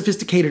a real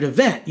sophisticated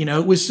event. You know,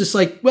 it was just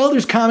like, well,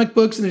 there's comic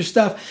books and there's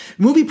stuff.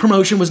 Movie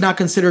promotion was not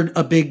considered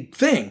a big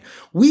thing.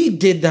 We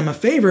did them a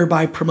favor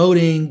by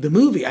promoting the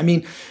movie. I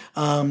mean,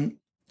 I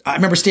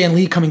remember Stan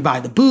Lee coming by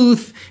the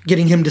booth,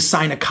 getting him to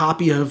sign a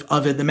copy of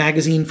the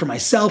magazine for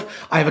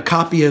myself. I have a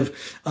copy of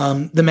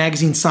the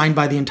magazine signed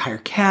by the entire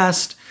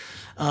cast.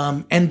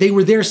 And they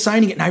were there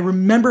signing it. And I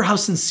remember how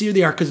sincere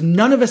they are because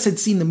none of us had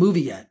seen the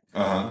movie yet.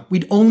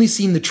 We'd only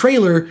seen the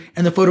trailer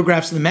and the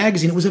photographs in the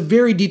magazine. It was a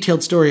very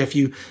detailed story. If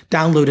you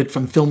download it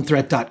from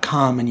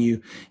filmthreat.com and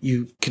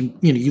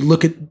you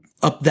look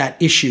up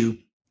that issue,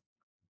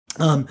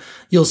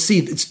 you'll see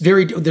it's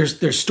there's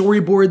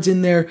storyboards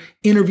in there,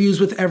 interviews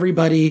with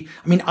everybody.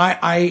 I mean,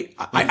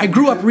 I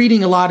grew up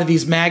reading a lot of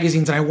these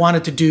magazines and I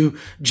wanted to do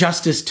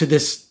justice to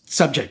this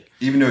subject.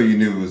 Even though you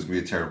knew it was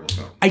going to be a terrible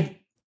film.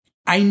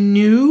 I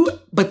knew,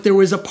 but there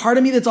was a part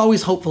of me that's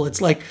always hopeful.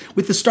 It's like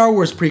with the Star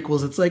Wars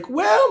prequels, it's like,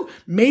 well,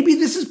 maybe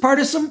this is part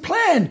of some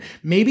plan.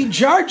 Maybe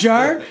Jar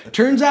Jar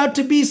turns out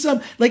to be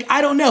some, like, I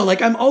don't know. Like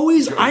the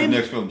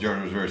next film, Jar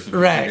Jar was very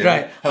sophisticated.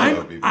 Right.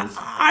 Hello, people.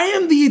 I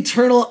am the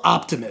eternal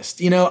optimist.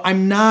 You know,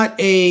 I'm not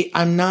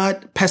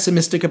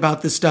pessimistic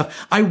about this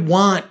stuff. I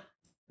want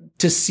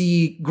to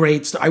see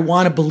great. I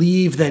want to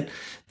believe that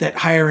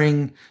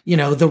hiring, you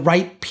know, the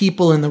right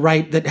people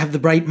that have the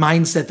right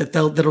mindset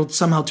that'll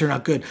somehow turn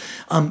out good.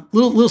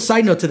 Little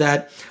side note to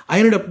that, I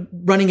ended up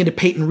running into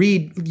Peyton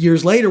Reed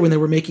years later when they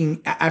were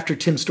after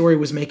Tim Story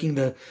was making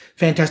the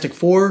Fantastic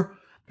Four.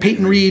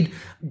 Peyton Reed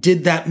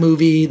did that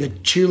movie, the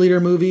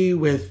cheerleader movie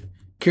with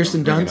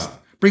Kirsten Dunst.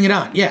 Bring It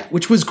On, yeah,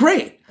 which was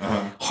great.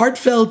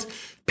 Heartfelt.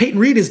 Peyton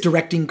Reed is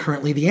directing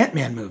currently the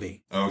Ant-Man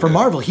movie for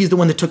Marvel. He's the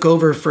one that took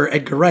over for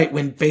Edgar Wright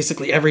when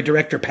basically every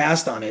director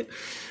passed on it.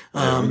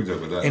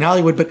 In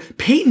Hollywood, but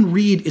Peyton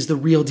Reed is the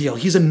real deal.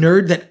 He's a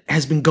nerd that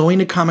has been going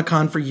to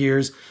Comic-Con for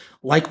years,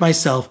 like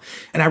myself.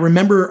 And I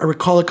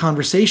recall a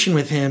conversation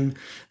with him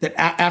that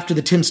after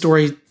the Tim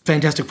Story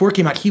Fantastic Four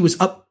came out, he was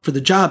up for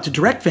the job to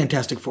direct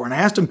Fantastic Four. And I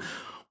asked him,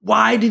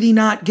 why did he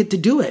not get to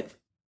do it?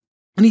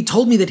 And he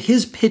told me that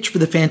his pitch for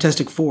the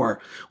Fantastic Four,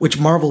 which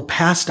Marvel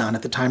passed on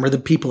at the time, or the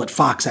people at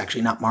Fox,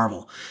 actually, not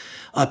Marvel,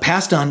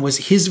 passed on,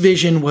 was his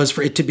vision was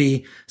for it to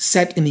be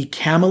set in the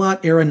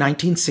Camelot era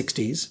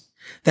 1960s,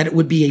 that it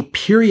would be a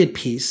period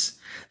piece,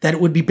 that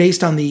it would be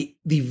based on the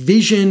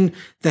vision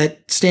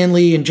that Stan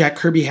Lee and Jack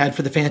Kirby had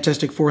for the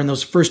Fantastic Four in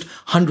those first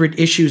 100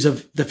 issues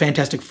of the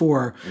Fantastic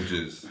Four,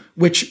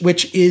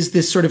 which is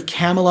this sort of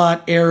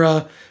Camelot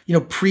era, you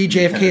know,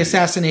 pre-JFK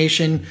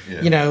assassination,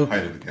 height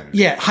of the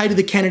Kennedy. Height of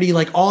the Kennedy,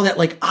 like all that,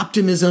 like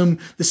optimism,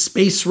 the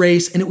space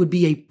race, and it would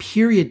be a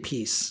period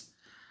piece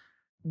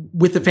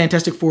with the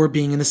Fantastic Four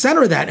being in the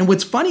center of that. And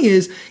what's funny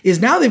is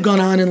now they've gone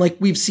on and like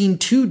we've seen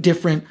 2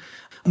 different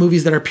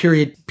movies that are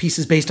period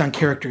pieces based on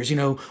characters, you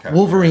know,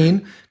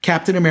 Wolverine,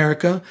 Captain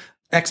America,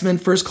 X-Men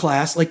First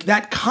Class, like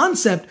that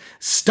concept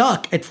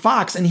stuck at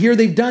Fox. And here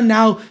they've done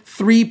now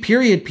 3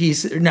 period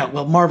pieces. No,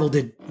 well, Marvel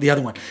did the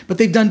other one, but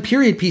they've done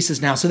period pieces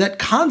now. So that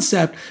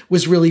concept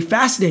was really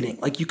fascinating.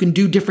 Like you can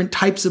do different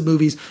types of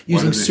movies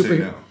using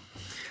superhero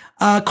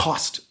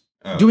cost.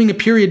 Doing a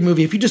period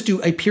movie, if you just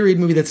do a period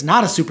movie that's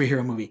not a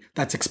superhero movie,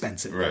 that's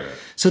expensive. Right.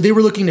 So they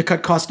were looking to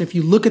cut costs. And if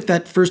you look at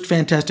that first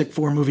Fantastic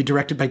Four movie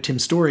directed by Tim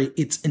Story,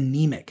 it's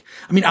anemic.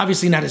 I mean,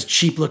 obviously not as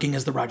cheap looking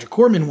as the Roger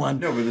Corman one.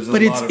 No,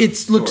 but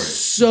it looks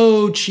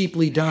so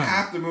cheaply done.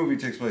 Half the movie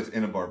takes place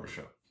in a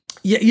barbershop.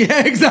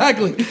 Yeah,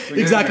 exactly.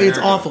 Exactly. It's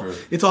awful.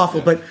 It's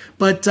awful. Yeah.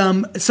 But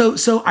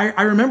so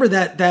I remember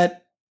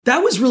that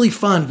was really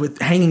fun with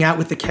hanging out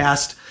with the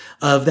cast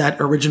of that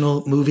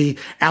original movie.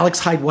 Alex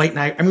Hyde White and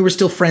I mean, we're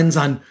still friends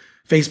on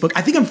Facebook.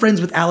 I think I'm friends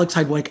with Alex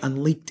Hyde White on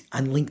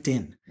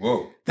LinkedIn.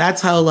 Whoa.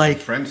 That's how like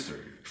Friendster.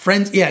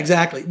 Friends. Yeah,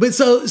 exactly. But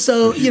so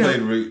he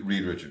played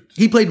Reed Richards.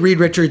 He played Reed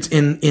Richards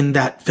in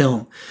that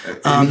film.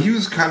 And he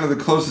was kind of the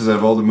closest out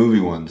of all the movie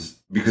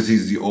ones because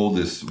he's the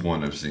oldest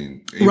one I've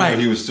seen. Even though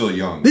he was still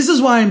young. This is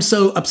why I'm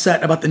so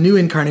upset about the new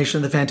incarnation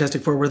of the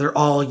Fantastic Four where they're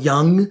all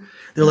young.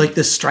 They're like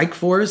this strike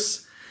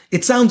force.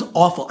 It sounds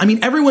awful. I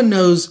mean, everyone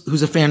knows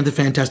who's a fan of the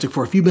Fantastic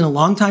Four. If you've been a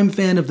longtime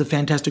fan of the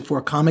Fantastic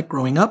Four comic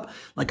growing up,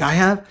 like I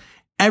have,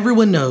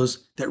 everyone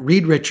knows that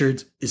Reed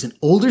Richards is an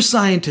older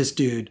scientist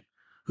dude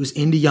who's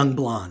into young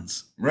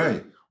blondes.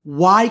 Right.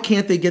 Why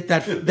can't they get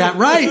that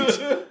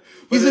right?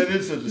 He's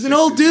an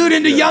old dude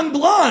into young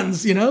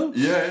blondes, you know?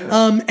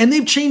 Yeah. And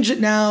they've changed it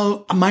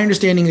now. My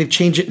understanding, they've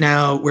changed it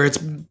now where it's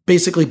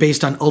basically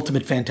based on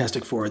Ultimate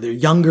Fantastic Four. They're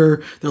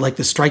younger. They're like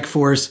the Strike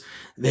Force.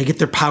 They get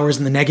their powers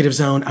in the negative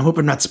zone. I hope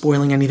I'm not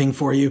spoiling anything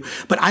for you,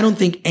 but I don't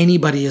think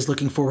anybody is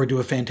looking forward to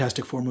a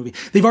Fantastic Four movie.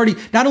 They've already,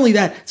 not only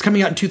that, it's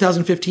coming out in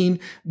 2015.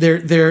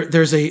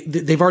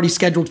 They've already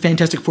scheduled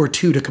Fantastic Four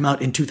 2 to come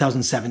out in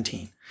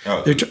 2017.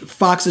 Oh.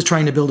 Fox is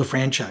trying to build a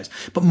franchise,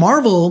 but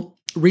Marvel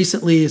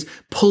recently is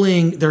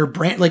pulling their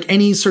brand, like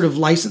any sort of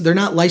license. They're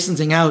not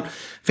licensing out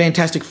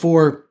Fantastic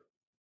Four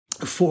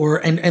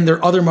and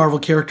their other Marvel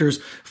characters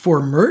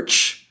for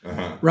merch,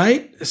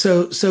 right?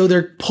 So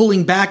they're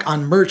pulling back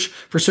on merch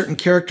for certain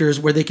characters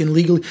where they can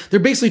legally, they're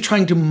basically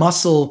trying to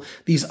muscle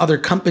these other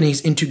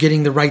companies into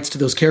getting the rights to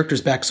those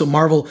characters back so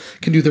Marvel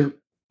can do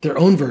their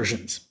own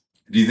versions.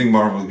 Do you think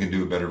Marvel can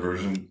do a better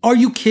version? Are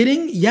you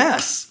kidding?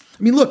 Yes.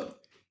 I mean, look,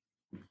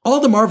 all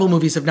the Marvel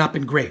movies have not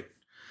been great.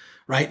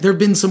 Right? There have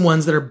been some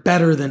ones that are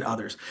better than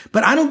others,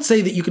 but I don't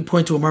say that you could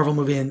point to a Marvel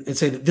movie and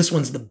say that this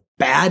one's the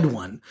bad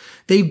one.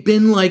 They've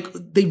been like,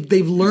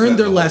 they've learned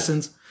their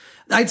lessons.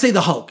 I'd say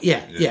the Hulk.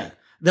 Yeah.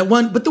 That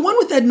one, but the one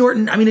with Ed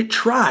Norton, I mean, it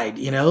tried,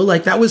 you know,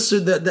 like that was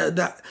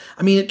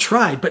it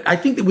tried, but I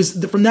think it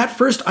was from that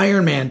first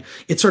Iron Man,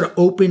 it sort of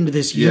opened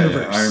this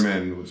universe. Yeah, Iron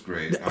Man was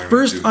great.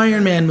 First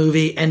Iron Man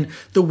movie. And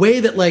the way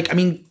that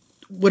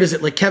what is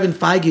it, like Kevin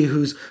Feige,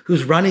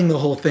 who's running the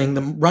whole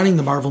thing, running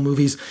the Marvel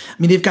movies. I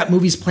mean, they've got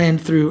movies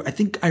planned through, I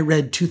think I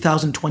read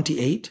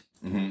 2028,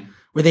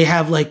 where they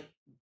have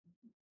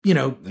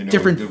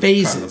different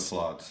phases. Kind of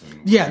slots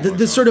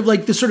the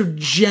sort of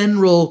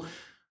general,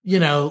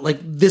 like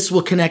this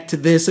will connect to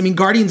this. I mean,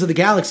 Guardians of the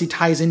Galaxy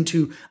ties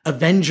into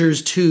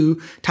Avengers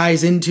 2,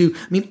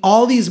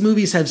 all these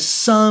movies have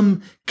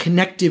some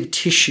connective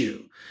tissue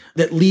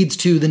that leads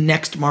to the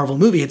next Marvel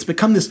movie. It's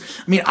become this,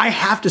 I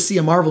have to see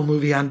a Marvel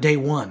movie on day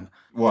one.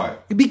 Why?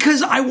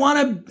 Because I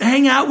want to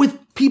hang out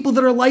with people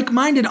that are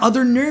like-minded,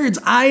 other nerds.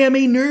 I am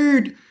a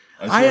nerd.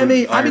 I've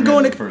been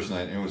going to first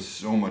night. It was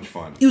so much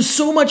fun. It was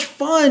so much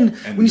fun.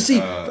 And when you see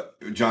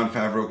Jon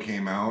Favreau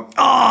came out.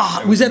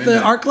 Was that the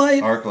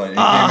ArcLight? ArcLight. He came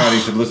out. He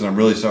said, "Listen, I'm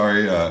really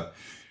sorry.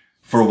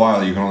 For a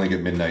while, you can only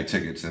get midnight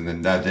tickets, and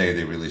then that day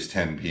they released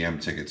 10 p.m.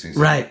 tickets." And he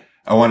said, right.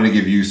 I wanted to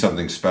give you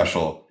something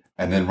special.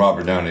 And then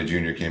Robert Downey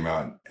Jr. came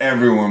out.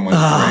 Everyone went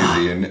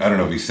crazy, and I don't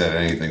know if he said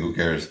anything. Who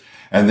cares?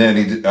 And then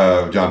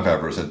Jon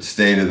Favreau said,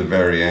 "Stay to the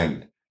very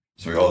end."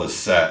 So we all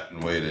just sat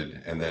and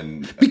waited, and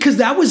then because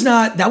that was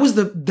not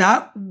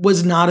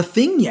a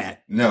thing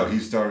yet. No, they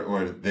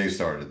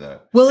started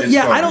that. Well,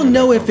 I don't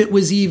know if it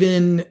was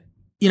even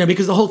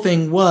because the whole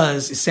thing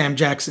was Sam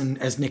Jackson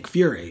as Nick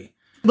Fury.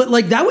 But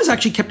that was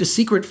actually kept a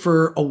secret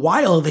for a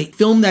while. They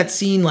filmed that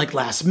scene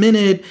last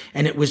minute,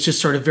 and it was just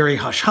sort of very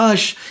hush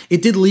hush.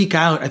 It did leak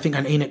out. I think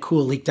on Ain't It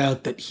Cool leaked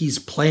out that he's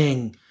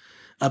playing,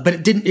 but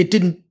it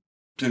didn't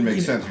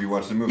make sense if you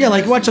watch the movie. Yeah,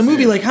 watch a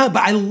movie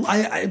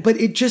but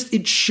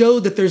it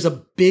showed that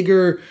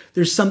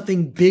there's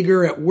something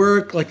bigger at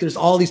work. There's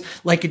all these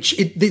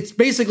it's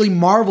basically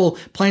Marvel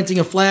planting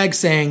a flag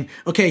saying,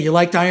 "Okay, you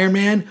liked Iron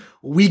Man,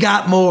 we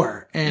got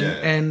more."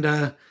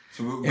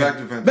 So back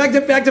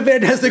to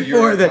Fantastic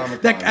Four.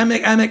 I'm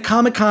at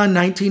Comic-Con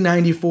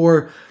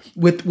 1994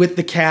 with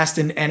the cast,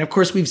 and of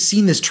course we've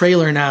seen this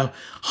trailer now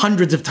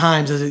hundreds of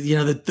times. As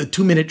the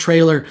 2-minute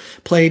trailer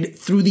played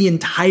through the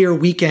entire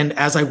weekend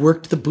as I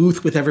worked the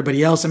booth with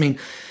everybody else. For me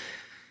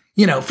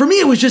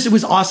it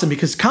was awesome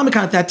because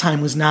Comic-Con at that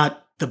time was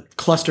not the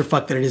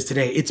clusterfuck that it is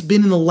today. It's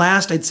been in the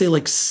last, I'd say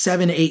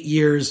 7-8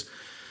 years.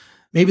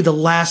 Maybe the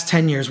last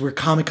 10 years where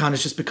Comic-Con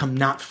has just become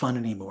not fun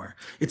anymore.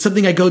 It's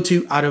something I go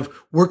to out of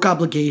work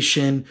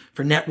obligation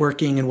for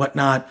networking and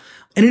whatnot.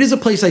 And it is a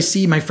place I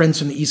see my friends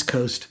from the East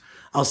Coast.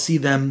 I'll see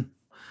them.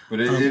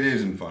 But it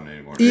isn't fun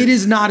anymore. It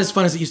is not as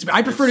fun as it used to be.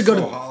 I prefer to go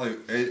to...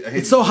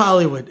 It's so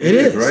Hollywood. It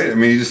is. Right?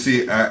 You just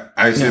see...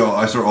 I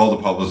saw all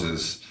the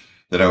publicists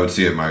that I would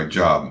see at my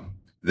job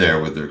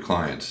there with their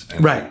clients.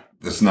 And right.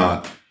 It's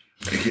not...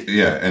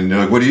 Yeah, and they're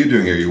like, "What are you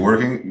doing here? Are you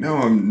working?" "No,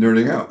 I'm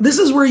nerding out." This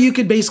is where you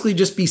could basically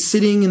just be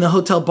sitting in the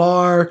hotel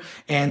bar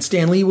and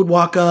Stan Lee would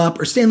walk up,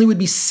 or Stan Lee would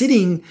be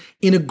sitting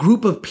in a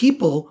group of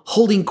people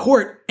holding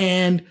court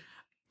and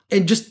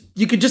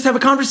you could just have a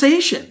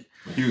conversation.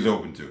 He was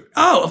open to it.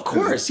 Oh, of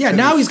course. Yeah,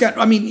 now he's got,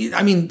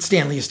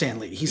 Stan Lee is Stan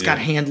Lee. He's got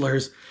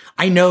handlers.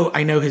 I know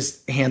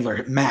his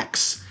handler,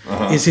 Max,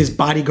 is his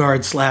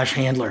bodyguard /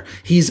 handler.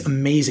 He's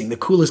amazing. The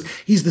coolest.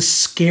 He's the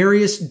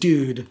scariest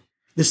dude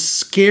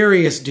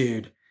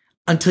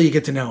until you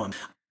get to know him.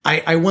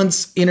 I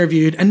once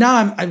interviewed, and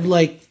now I'm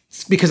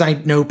because I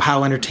know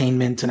POW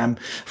Entertainment and I'm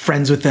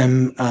friends with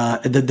them,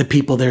 the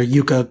people there,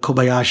 Yuka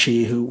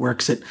Kobayashi, who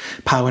works at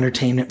POW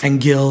Entertainment,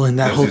 and Gil and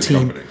that whole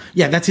team. Company.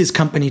 Yeah, that's his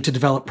company to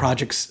develop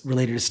projects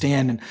related to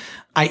Stan. And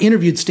I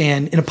interviewed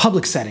Stan in a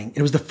public setting.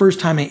 It was the first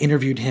time I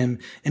interviewed him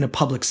in a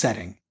public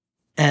setting.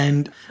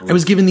 And I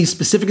was given these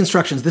specific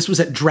instructions. This was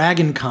at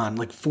Dragon Con,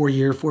 like 4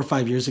 or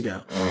 5 years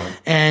ago.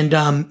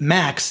 And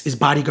Max, his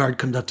bodyguard,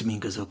 comes up to me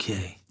and goes,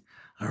 okay,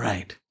 all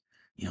right,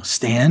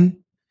 Stan,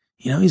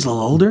 he's a little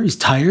older. He's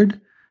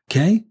tired.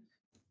 Okay.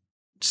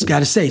 Just got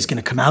to say, he's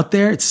going to come out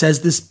there. It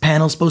says this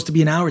panel's supposed to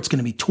be an hour. It's going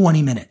to be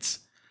 20 minutes.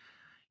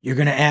 You're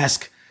going to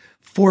ask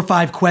 4 or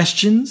 5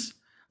 questions.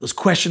 Those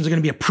questions are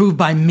going to be approved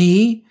by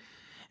me.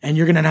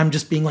 And I'm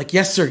just being like,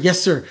 yes, sir. Yes,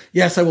 sir.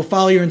 Yes, I will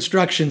follow your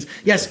instructions.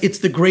 Yes, it's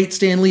the great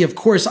Stan Lee. Of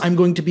course, I'm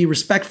going to be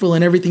respectful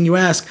in everything you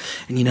ask.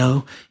 And,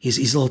 he's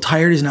a little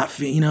tired. He's not,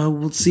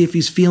 we'll see if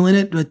he's feeling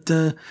it.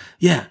 But,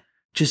 yeah.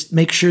 Just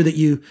make sure that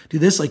you do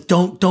this. Like,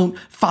 don't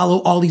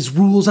follow all these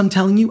rules I'm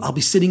telling you. I'll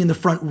be sitting in the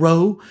front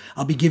row.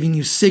 I'll be giving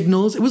you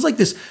signals. It was like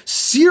this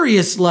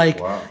serious, like,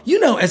 wow.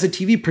 As a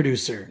TV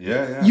producer,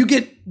 you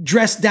get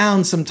dressed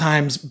down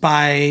sometimes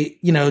by,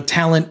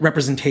 talent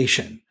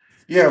representation.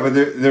 Yeah, but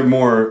they're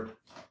more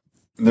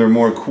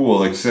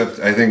cool, except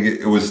I think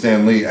it was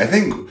Stan Lee. I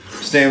think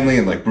Stan Lee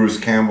and like Bruce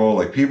Campbell,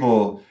 like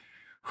people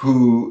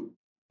who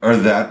are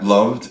that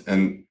loved,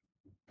 and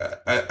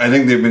I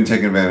think they've been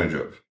taken advantage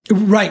of.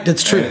 Right,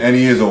 that's true. And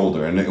he is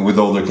older, and with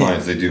older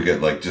clients, they do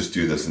get like, just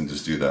do this and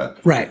just do that.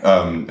 Right.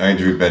 I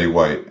interviewed Betty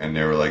White, and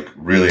they were like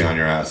really on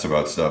your ass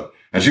about stuff,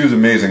 and she was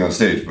amazing on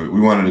stage. But we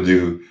wanted to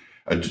do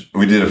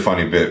we did a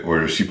funny bit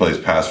where she plays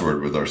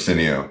Password with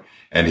Arsenio,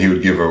 and he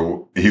would give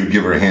her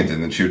a hint,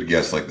 and then she would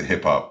guess like the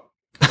hip hop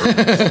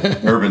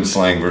urban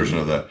slang version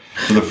of that.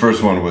 So the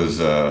first one was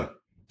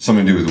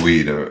something to do with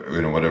weed,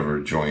 or whatever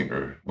joint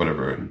or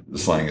whatever the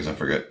slang is, I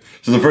forget.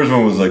 So the first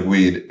one was like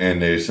weed, and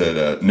they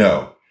said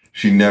no.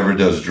 She never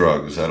does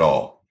drugs at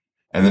all.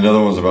 And another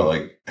one was about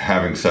like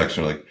having sex,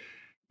 or like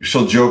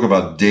she'll joke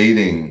about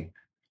dating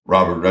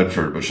Robert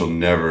Redford, but she'll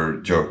never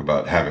joke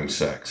about having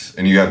sex.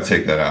 And you have to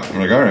take that out.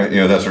 I'm like, all right,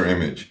 that's her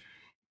image.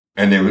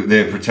 And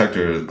they protect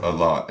her a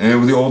lot. And it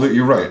was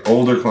you're right,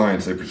 older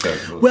clients, they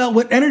protect her. Well,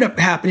 what ended up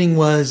happening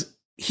was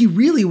he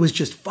really was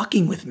just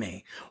fucking with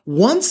me.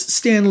 Once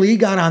Stan Lee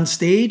got on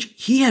stage,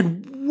 he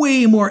had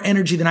way more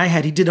energy than I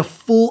had. He did a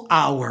full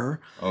hour.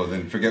 Oh,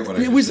 then forget what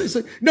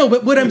said. No,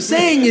 but what I'm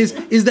saying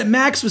is that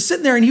Max was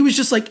sitting there and he was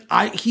just like,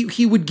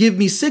 he would give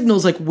me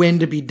signals like when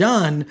to be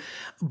done.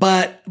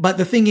 But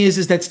the thing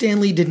is that Stan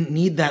Lee didn't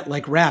need that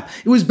like rap.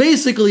 It was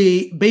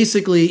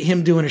basically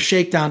him doing a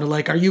shakedown to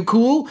like, are you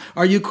cool?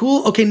 Are you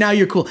cool? Okay, now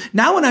you're cool.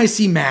 Now when I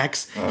see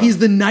Max, he's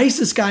the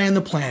nicest guy on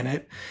the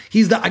planet.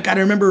 I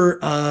gotta remember,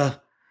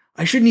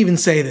 I shouldn't even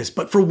say this,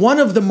 but for one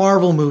of the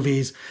Marvel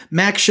movies,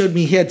 Max showed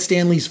me, he had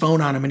Stan Lee's phone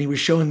on him and he was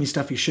showing me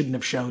stuff he shouldn't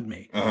have showed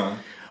me.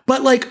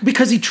 But like,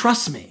 because he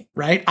trusts me,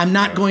 right? I'm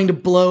not going to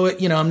blow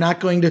it. I'm not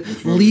going to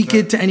leak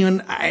it to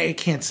anyone. I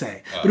can't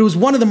say. But it was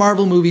one of the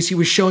Marvel movies he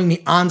was showing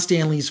me on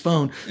Stan Lee's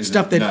phone.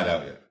 Stuff that not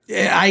out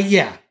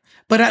yet.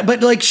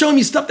 But like showing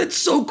me stuff that's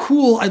so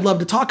cool. I'd love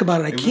to talk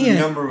about it. I can't. The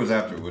number was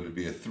after. Would it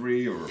be a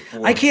 3 or a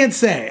 4? I can't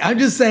say. I'm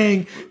just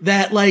saying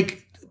that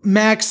like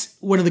Max,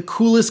 one of the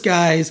coolest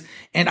guys,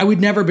 and I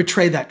would never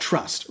betray that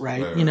trust,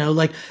 right?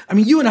 Like, I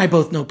mean, you and I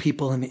both know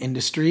people in the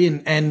industry,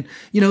 and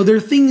there are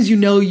things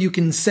you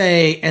can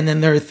say, and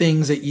then there are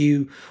things that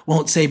you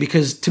won't say,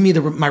 because to me,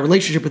 my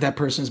relationship with that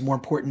person is more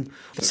important.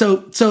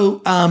 So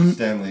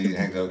Stanley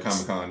hangs out at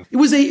Comic-Con. It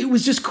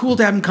was just cool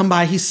to have him come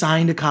by. He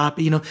signed a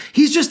copy.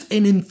 He's just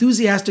an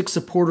enthusiastic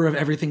supporter of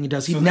everything he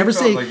does. He'd never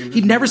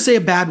say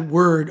a bad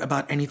word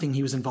about anything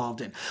he was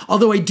involved in.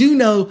 Although I do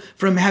know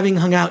from having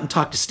hung out and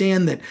talked to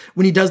Stan that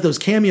when he does those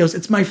cameos,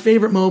 it's my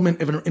favorite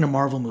moment in a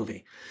Marvel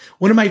movie.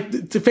 One of my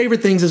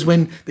favorite things is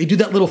when they do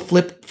that little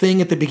flip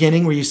thing at the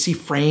beginning where you see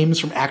frames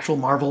from actual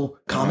Marvel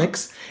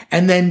comics,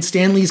 and then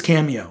Stan Lee's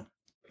cameo,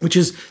 which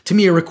is to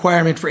me a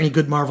requirement for any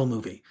good Marvel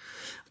movie.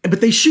 But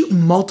they shoot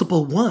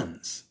multiple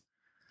ones.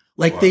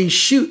 Like they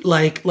shoot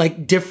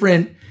like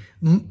different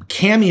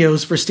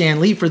cameos for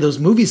Stan Lee for those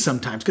movies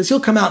sometimes, because he'll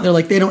come out and they're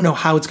like, they don't know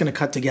how it's going to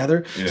cut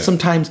together. Yeah.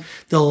 Sometimes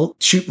they'll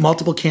shoot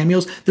multiple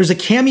cameos. There's a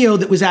cameo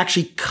that was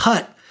actually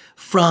cut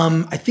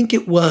from, I think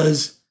it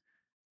was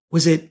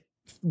it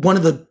one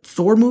of the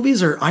Thor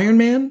movies or Iron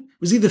Man?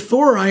 It was either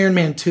Thor or Iron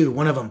Man 2,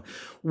 one of them,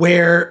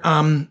 where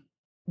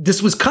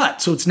this was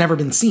cut, so it's never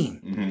been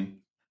seen. Mm-hmm.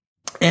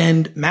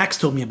 And Max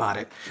told me about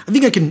it. I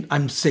think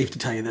I'm safe to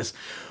tell you this.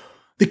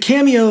 The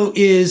cameo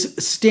is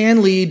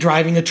Stan Lee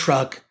driving a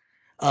truck,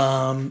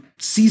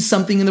 sees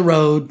something in the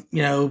road,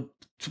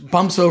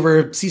 bumps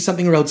over, sees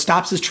something in the road,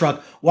 stops his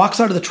truck,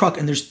 walks out of the truck,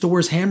 and there's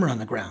Thor's hammer on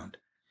the ground.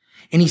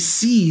 And he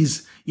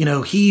sees,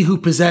 he who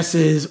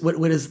possesses, what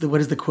is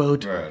the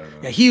quote? Right, I don't know.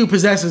 Yeah, he who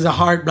possesses a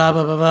heart, blah,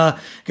 blah, blah, blah,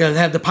 gonna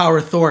have the power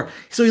of Thor.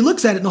 So he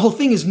looks at it, and the whole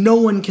thing is no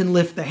one can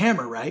lift the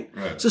hammer, right?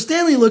 So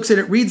Stan Lee looks at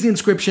it, reads the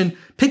inscription,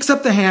 picks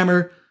up the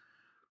hammer,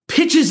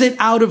 pitches it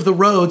out of the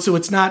road so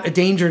it's not a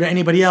danger to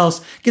anybody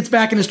else, gets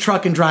back in his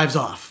truck and drives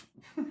off.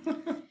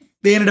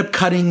 They ended up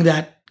cutting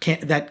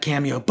that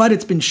cameo, but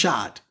it's been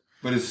shot.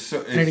 But it's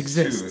And it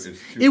exists. Too,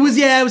 it was.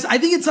 I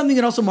think it's something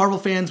that also Marvel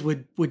fans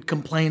would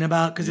complain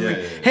about because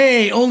they're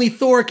hey, only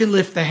Thor can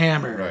lift the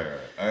hammer. Right.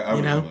 I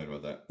would complain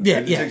about that. Yeah,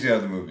 it takes you out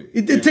of the movie.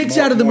 It takes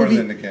you out of the movie.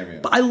 More than the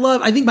cameo. But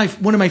I think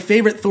one of my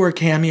favorite Thor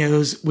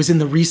cameos was in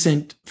the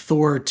recent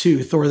Thor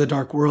 2, Thor: The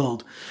Dark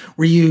World,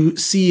 where you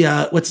see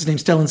what's his name,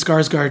 Stellan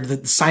Skarsgård,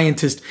 the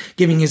scientist,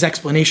 giving his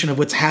explanation of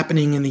what's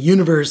happening in the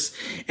universe,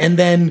 and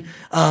then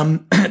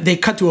they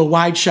cut to a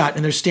wide shot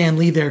and there's Stan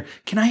Lee there.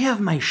 Can I have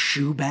my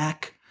shoe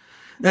back?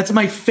 That's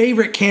my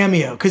favorite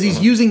cameo because he's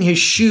using his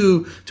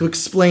shoe to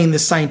explain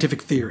this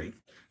scientific theory.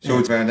 So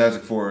it's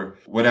Fantastic Four.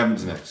 What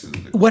happens next?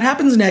 What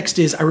happens next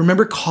is I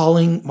remember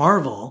calling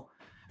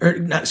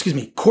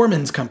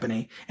Corman's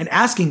company and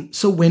asking,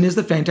 so when is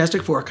the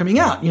Fantastic Four coming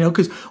out?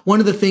 Because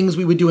one of the things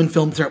we would do in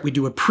Film Threat, we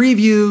do a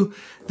preview,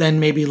 then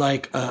maybe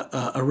like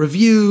a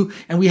review,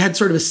 and we had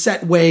sort of a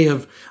set way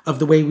of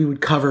the way we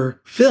would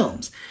cover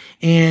films.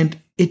 And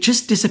it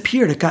just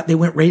disappeared. They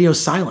went radio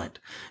silent.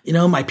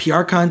 My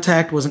PR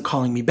contact wasn't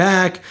calling me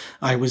back.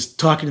 I was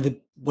talking to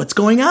what's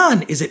going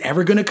on? Is it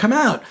ever going to come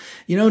out?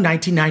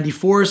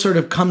 1994 sort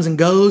of comes and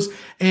goes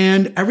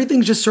and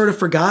everything's just sort of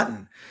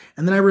forgotten.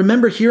 And then I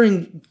remember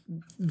hearing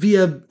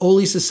via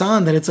Oli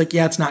Sasan that it's like,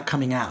 yeah, it's not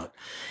coming out.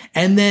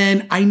 And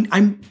then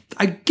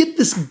I get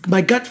this,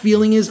 my gut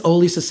feeling is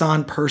Oli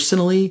Sasan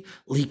personally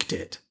leaked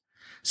it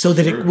so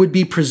that it would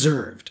be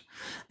preserved.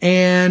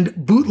 And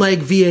bootleg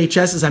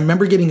VHSs, I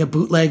remember getting a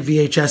bootleg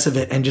VHS of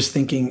it and just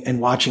thinking and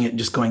watching it and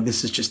just going,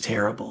 this is just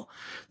terrible.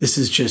 This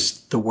is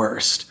just the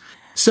worst.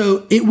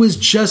 So it was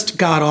just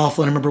god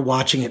awful. And I remember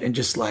watching it and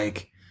just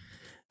like,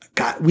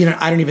 God,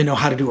 I don't even know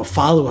how to do a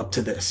follow up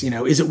to this.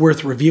 Is it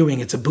worth reviewing?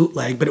 It's a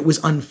bootleg, but it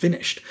was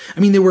unfinished. I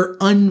mean, there were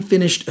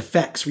unfinished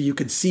effects where you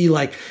could see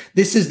like,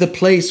 this is the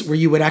place where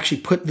you would actually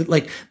put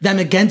like them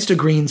against a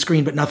green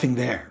screen, but nothing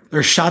there.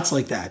 There are shots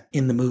like that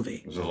in the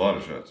movie. There's a lot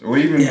of shots. Or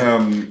even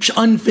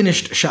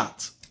unfinished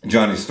shots.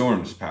 Johnny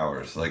Storm's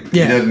powers. Like he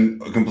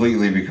doesn't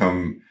completely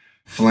become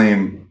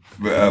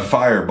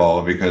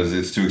fireball because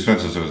it's too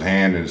expensive. So his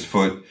hand and his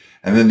foot.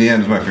 And then the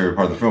end is my favorite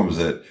part of the film is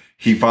that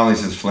he finally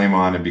says flame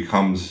on and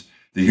becomes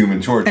the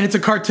Human Torch. And it's a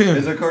cartoon.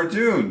 It's a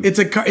cartoon. It's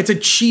a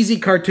cheesy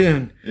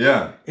cartoon.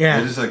 Yeah. Yeah.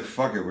 They're just like,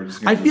 fuck it. We're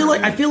just I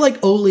feel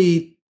like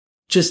Oli,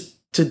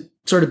 just to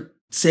sort of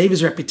save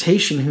his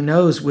reputation, who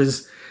knows,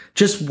 was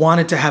just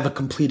wanted to have a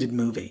completed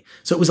movie.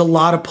 So it was a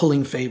lot of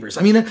pulling favors.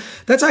 I mean,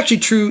 that's actually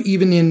true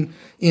even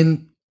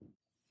in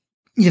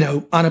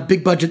on a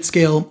big budget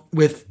scale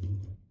with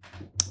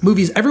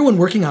movies. Everyone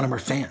working on them are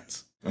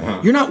fans.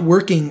 Uh-huh. You're not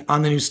working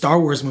on the new Star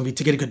Wars movie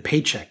to get a good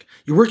paycheck.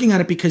 You're working on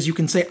it because you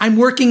can say, I'm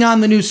working on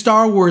the new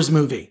Star Wars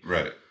movie.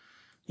 Right.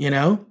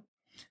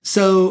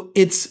 So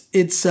it's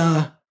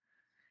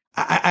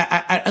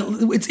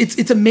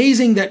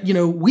amazing that,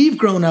 we've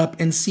grown up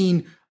and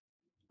seen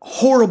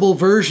horrible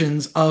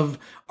versions of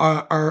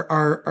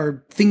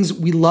our things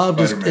we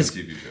loved as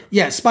TV show.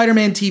 Yeah,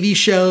 Spider-Man TV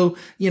show,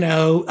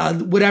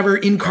 whatever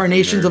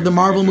incarnations of the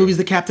Marvel movies,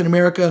 the Captain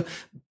America,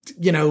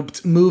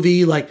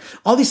 movie, like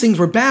all these things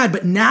were bad,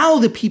 but now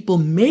the people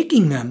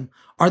making them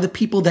are the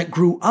people that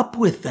grew up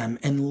with them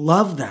and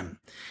love them.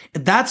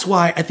 And that's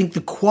why I think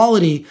the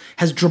quality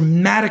has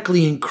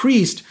dramatically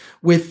increased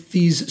with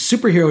these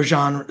superhero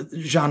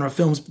genre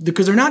films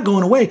because they're not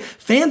going away.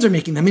 Fans are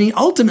making them. I mean,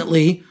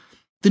 ultimately,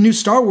 the new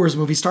Star Wars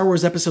movie, Star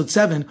Wars Episode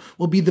 7,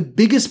 will be the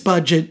biggest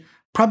budget,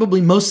 probably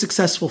most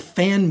successful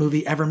fan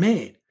movie ever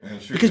made.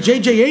 Because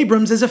J.J.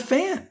 Abrams is a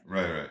fan.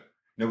 Right.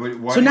 No, but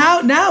why so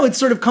now it's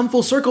sort of come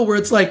full circle where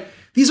it's like,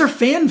 these are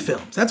fan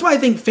films. That's why I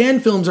think fan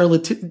films are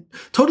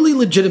totally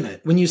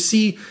legitimate when you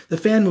see the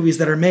fan movies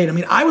that are made. I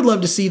mean, I would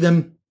love to see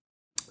them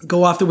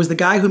go off. There was the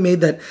guy who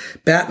made that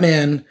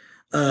Batman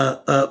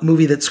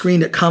movie that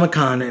screened at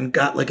Comic-Con and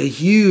got like a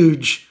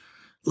huge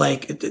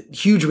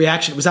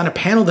reaction. It was on a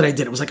panel that I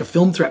did. It was like a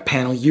Film Threat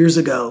panel years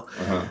ago.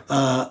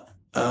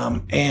 Uh-huh.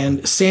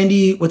 And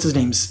Sandy, what's his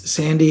name?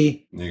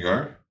 Sandy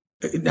Nigar?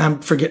 I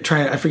forget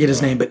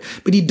his name, but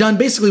he'd done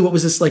basically what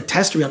was this like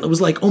test reel. It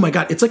was like, oh my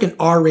God, it's like an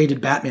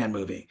R-rated Batman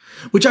movie,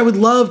 which I would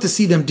love to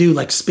see them do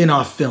like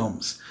spin-off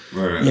films.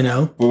 Right.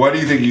 Well, why do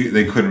you think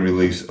they couldn't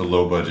release a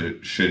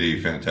low-budget,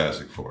 shitty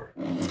Fantastic Four?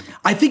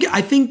 I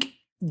think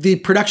the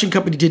production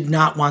company did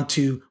not want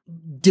to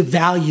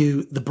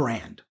devalue the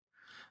brand.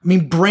 I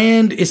mean,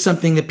 brand is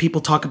something that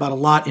people talk about a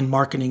lot in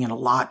marketing and a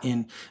lot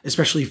in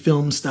especially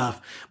film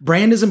stuff.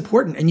 Brand is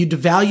important, and you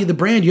devalue the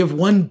brand. You have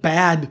one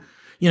bad.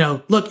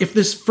 Look, if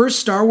this first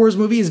Star Wars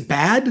movie is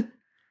bad,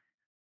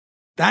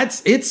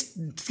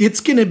 it's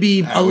going to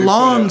be a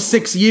long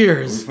 6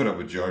 years. We put up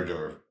with Jar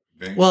Jar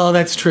Binks. Well,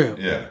 that's true.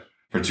 Yeah,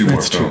 for two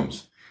more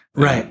films.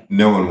 Right.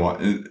 No one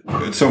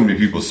wanted. So many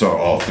people saw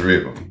all three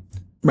of them.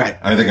 Right.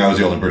 I think I was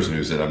the only person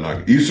who said I'm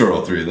not. You saw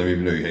all three of them,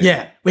 even though you hate.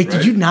 Yeah. Wait, right?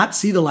 Did you not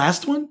see the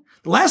last one?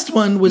 The last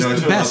one was the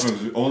best. The last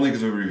one was only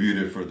because we reviewed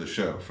it for the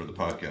show, for the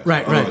podcast.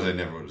 Right. Otherwise, I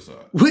never would have saw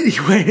it. Wait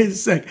a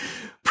sec.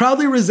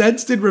 Proudly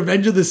Resents did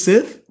Revenge of the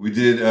Sith? We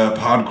did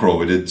Podcroll.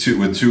 We did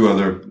two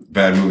other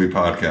bad movie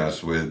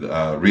podcasts with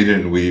Read It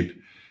and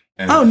Weep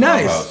and Oh, the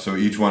nice. Flophouse. So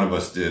each one of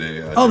us did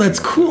a. Oh, that's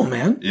cool,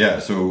 man. Yeah,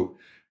 so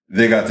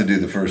they got to do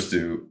the first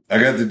two. I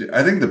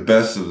think the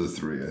best of the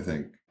three. I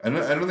think I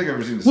don't think I've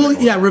ever seen the second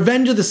one. Yeah,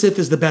 Revenge of the Sith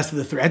is the best of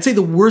the three. I'd say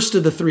the worst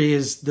of the three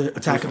is the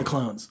Attack of the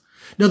Clones.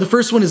 No, the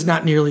first one is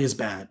not nearly as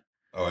bad.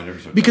 Oh, I never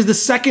saw Because the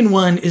second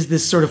one is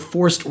this sort of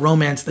forced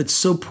romance that's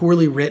so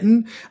poorly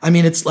written. I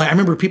mean, it's like I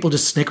remember people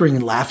just snickering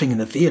and laughing in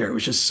the theater. It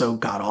was just so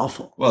god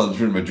awful. Well, it's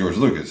written by George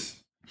Lucas.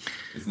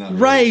 It's not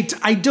Right.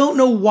 I don't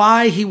know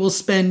why he will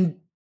spend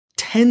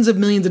tens of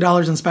millions of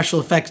dollars on special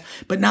effects,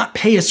 but not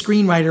pay a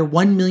screenwriter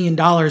 $1 million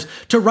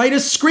to write a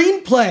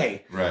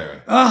screenplay.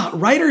 Right.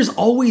 Writers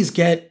always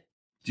get.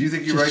 Do you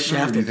think he Just writes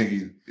them, or do you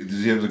shafted. think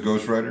does he have a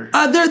ghostwriter?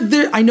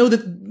 I know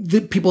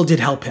that people did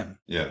help him.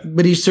 Yeah.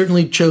 But he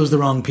certainly chose the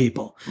wrong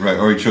people. Right,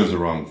 or he chose the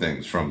wrong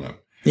things from them.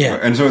 Yeah.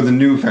 And so the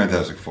new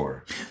Fantastic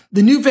Four.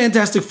 The new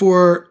Fantastic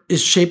Four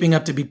is shaping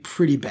up to be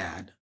pretty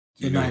bad,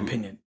 in my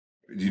opinion.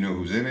 Do you know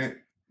who's in it?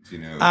 Do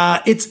you know?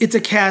 It's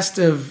a cast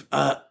of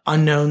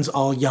unknowns,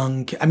 all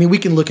young. I mean, we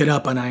can look it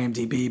up on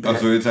IMDb. But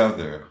So it's out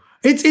there.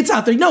 it's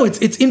out there. No, it's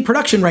in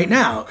production right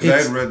now.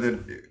 Because I had read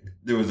that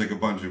there was like a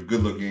bunch of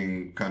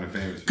good-looking, kind of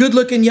famous. Good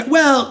looking. Yeah.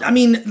 Well,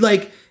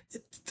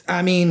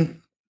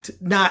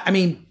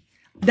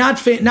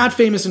 not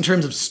famous in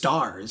terms of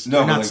stars. No,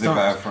 They're but not like the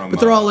stars. guy from, but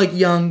they're all like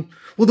young.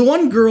 Well, the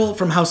one girl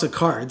from House of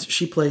Cards,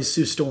 she plays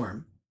Sue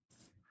Storm.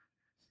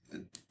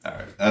 All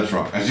right, that's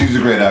wrong. She's a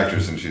great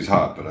actress and she's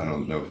hot, but I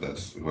don't know if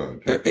that's who I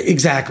would pick.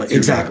 Exactly.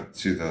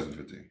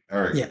 2015.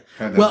 All right. Yeah.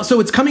 Fantastic. Well, so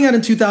it's coming out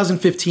in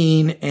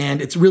 2015,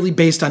 and it's really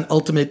based on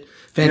Ultimate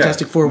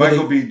Fantastic Four. where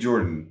Michael B.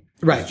 Jordan.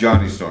 Right. Is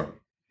Johnny Storm.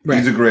 Right.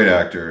 He's a great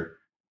actor.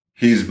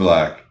 He's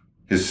black.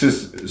 His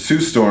sister, Sue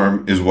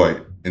Storm, is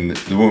white. And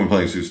the woman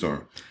playing Sue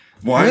Storm.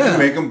 Why did you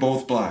make them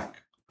both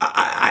black?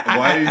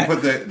 Why did you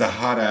put the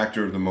hot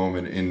actor of the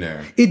moment in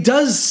there? It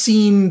does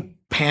seem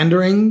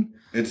pandering.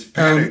 It's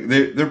panic.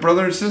 They're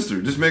brother and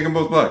sister. Just make them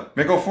both black.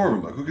 Make all four of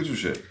them black. Who gives a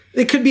shit?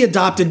 It could be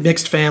adopted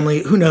mixed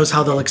family. Who knows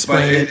how they'll But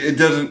explain it. it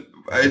doesn't.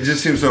 It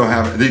just seems so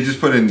happy. They just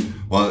put in,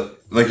 well,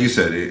 like you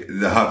said,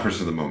 the hot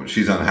person of the moment.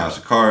 She's on House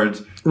of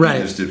Cards. Right.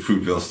 He just did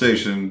Fruitvale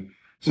Station.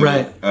 So,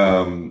 Right.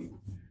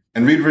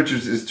 And Reed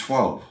Richards is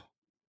 12.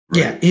 Right?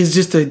 Yeah, he's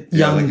just a Yeah,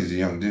 young. like he's a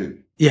young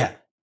dude. Yeah.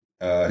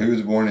 He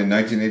was born in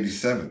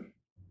 1987.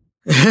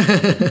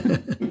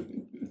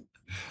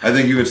 I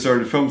think you had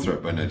started Film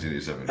Threat by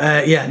 1987.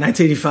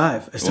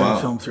 1985. I started Wow.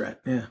 Film Threat.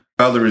 Yeah.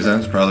 Proudly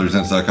Resents,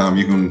 proudlyresents.com.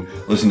 You can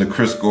listen to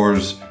Chris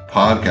Gore's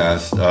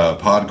podcast,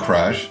 Pod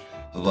Crash.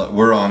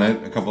 We're on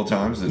it a couple of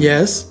times. And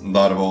Yes. A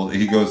lot of old.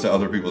 He goes to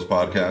other people's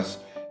podcasts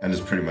and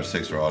just pretty much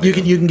takes their audio.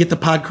 You can get the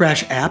Pod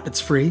Crash app. It's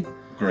free.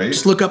 Great.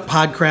 Just look up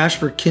Pod Crash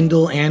for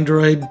Kindle,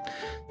 Android,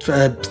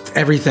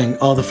 everything,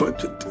 all the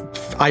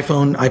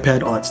iPhone,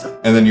 iPad, all that stuff.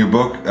 And then your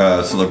book,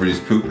 Celebrities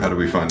Poop. How do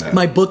we find that?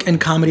 My book and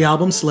comedy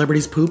album,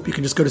 Celebrities Poop. You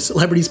can just go to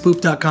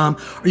celebrittiespoop.com,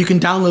 or you can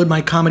download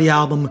my comedy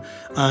album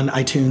on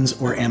iTunes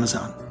or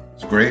Amazon.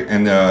 It's great.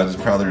 And this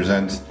is Proudly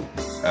Resents.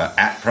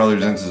 At Proudly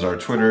Resents is our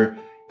Twitter.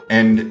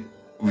 And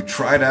we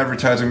tried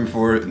advertising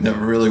before. It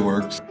never really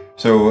worked.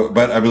 So,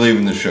 but I believe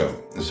in the show.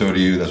 And so do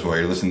you. That's why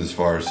you're listening this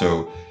far.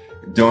 So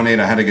donate.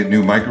 I had to get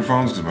new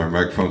microphones because my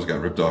microphones got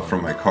ripped off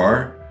from my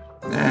car.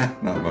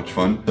 Not much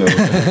fun. So,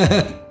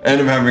 and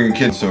I'm having a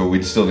kid, so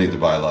we'd still need to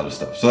buy a lot of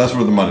stuff. So that's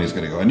where the money's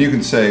going to go. And you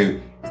can say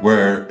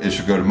where it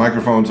should go to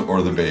microphones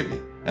or the baby.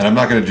 And I'm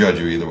not going to judge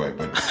you either way,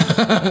 but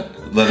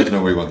let us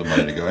know where you want the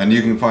money to go. And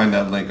you can find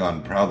that link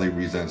on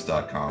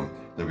proudlyresents.com.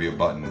 There'll be a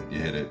button. You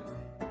hit it.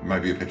 It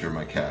might be a picture of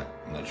my cat.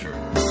 I'm not sure.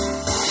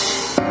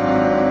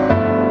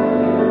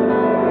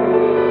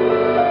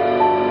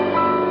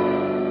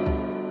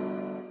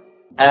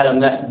 Adam,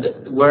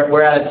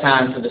 we're out of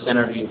time for this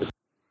interview.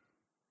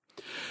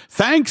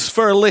 Thanks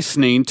for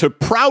listening to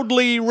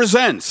Proudly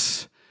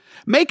Resents.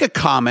 Make a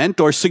comment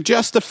or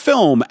suggest a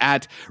film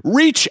at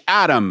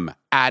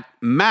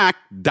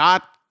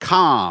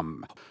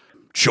reachadam@mac.com.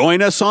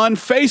 Join us on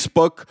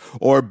Facebook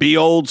or be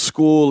old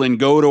school and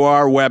go to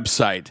our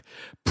website,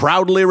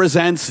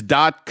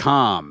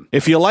 proudlyresents.com.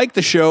 If you like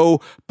the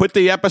show, put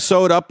the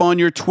episode up on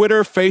your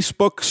Twitter,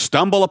 Facebook,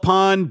 Stumble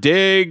Upon,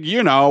 Dig,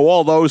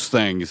 all those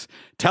things.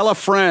 Tell a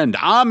friend.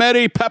 I'm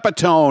Eddie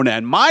Pepitone,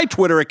 and my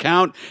Twitter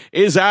account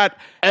is at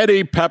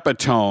Eddie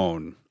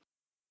Pepitone.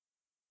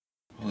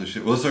 Holy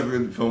shit. Well, let's talk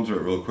about Film Threat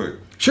real quick.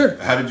 Sure.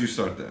 How did you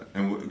start that?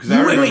 And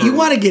Wait, you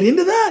want to get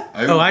into that?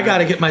 I I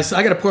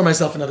gotta pour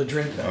myself another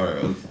drink. Though. All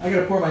right. I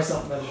gotta pour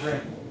myself another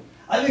drink.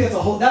 I think that's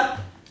a whole That's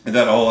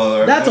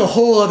a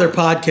whole other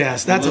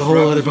podcast. That's a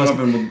whole other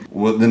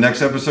podcast. The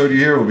next episode you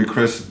hear will be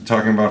Chris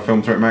talking about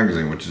Film Threat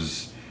magazine, which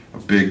is a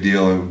big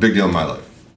deal in my life.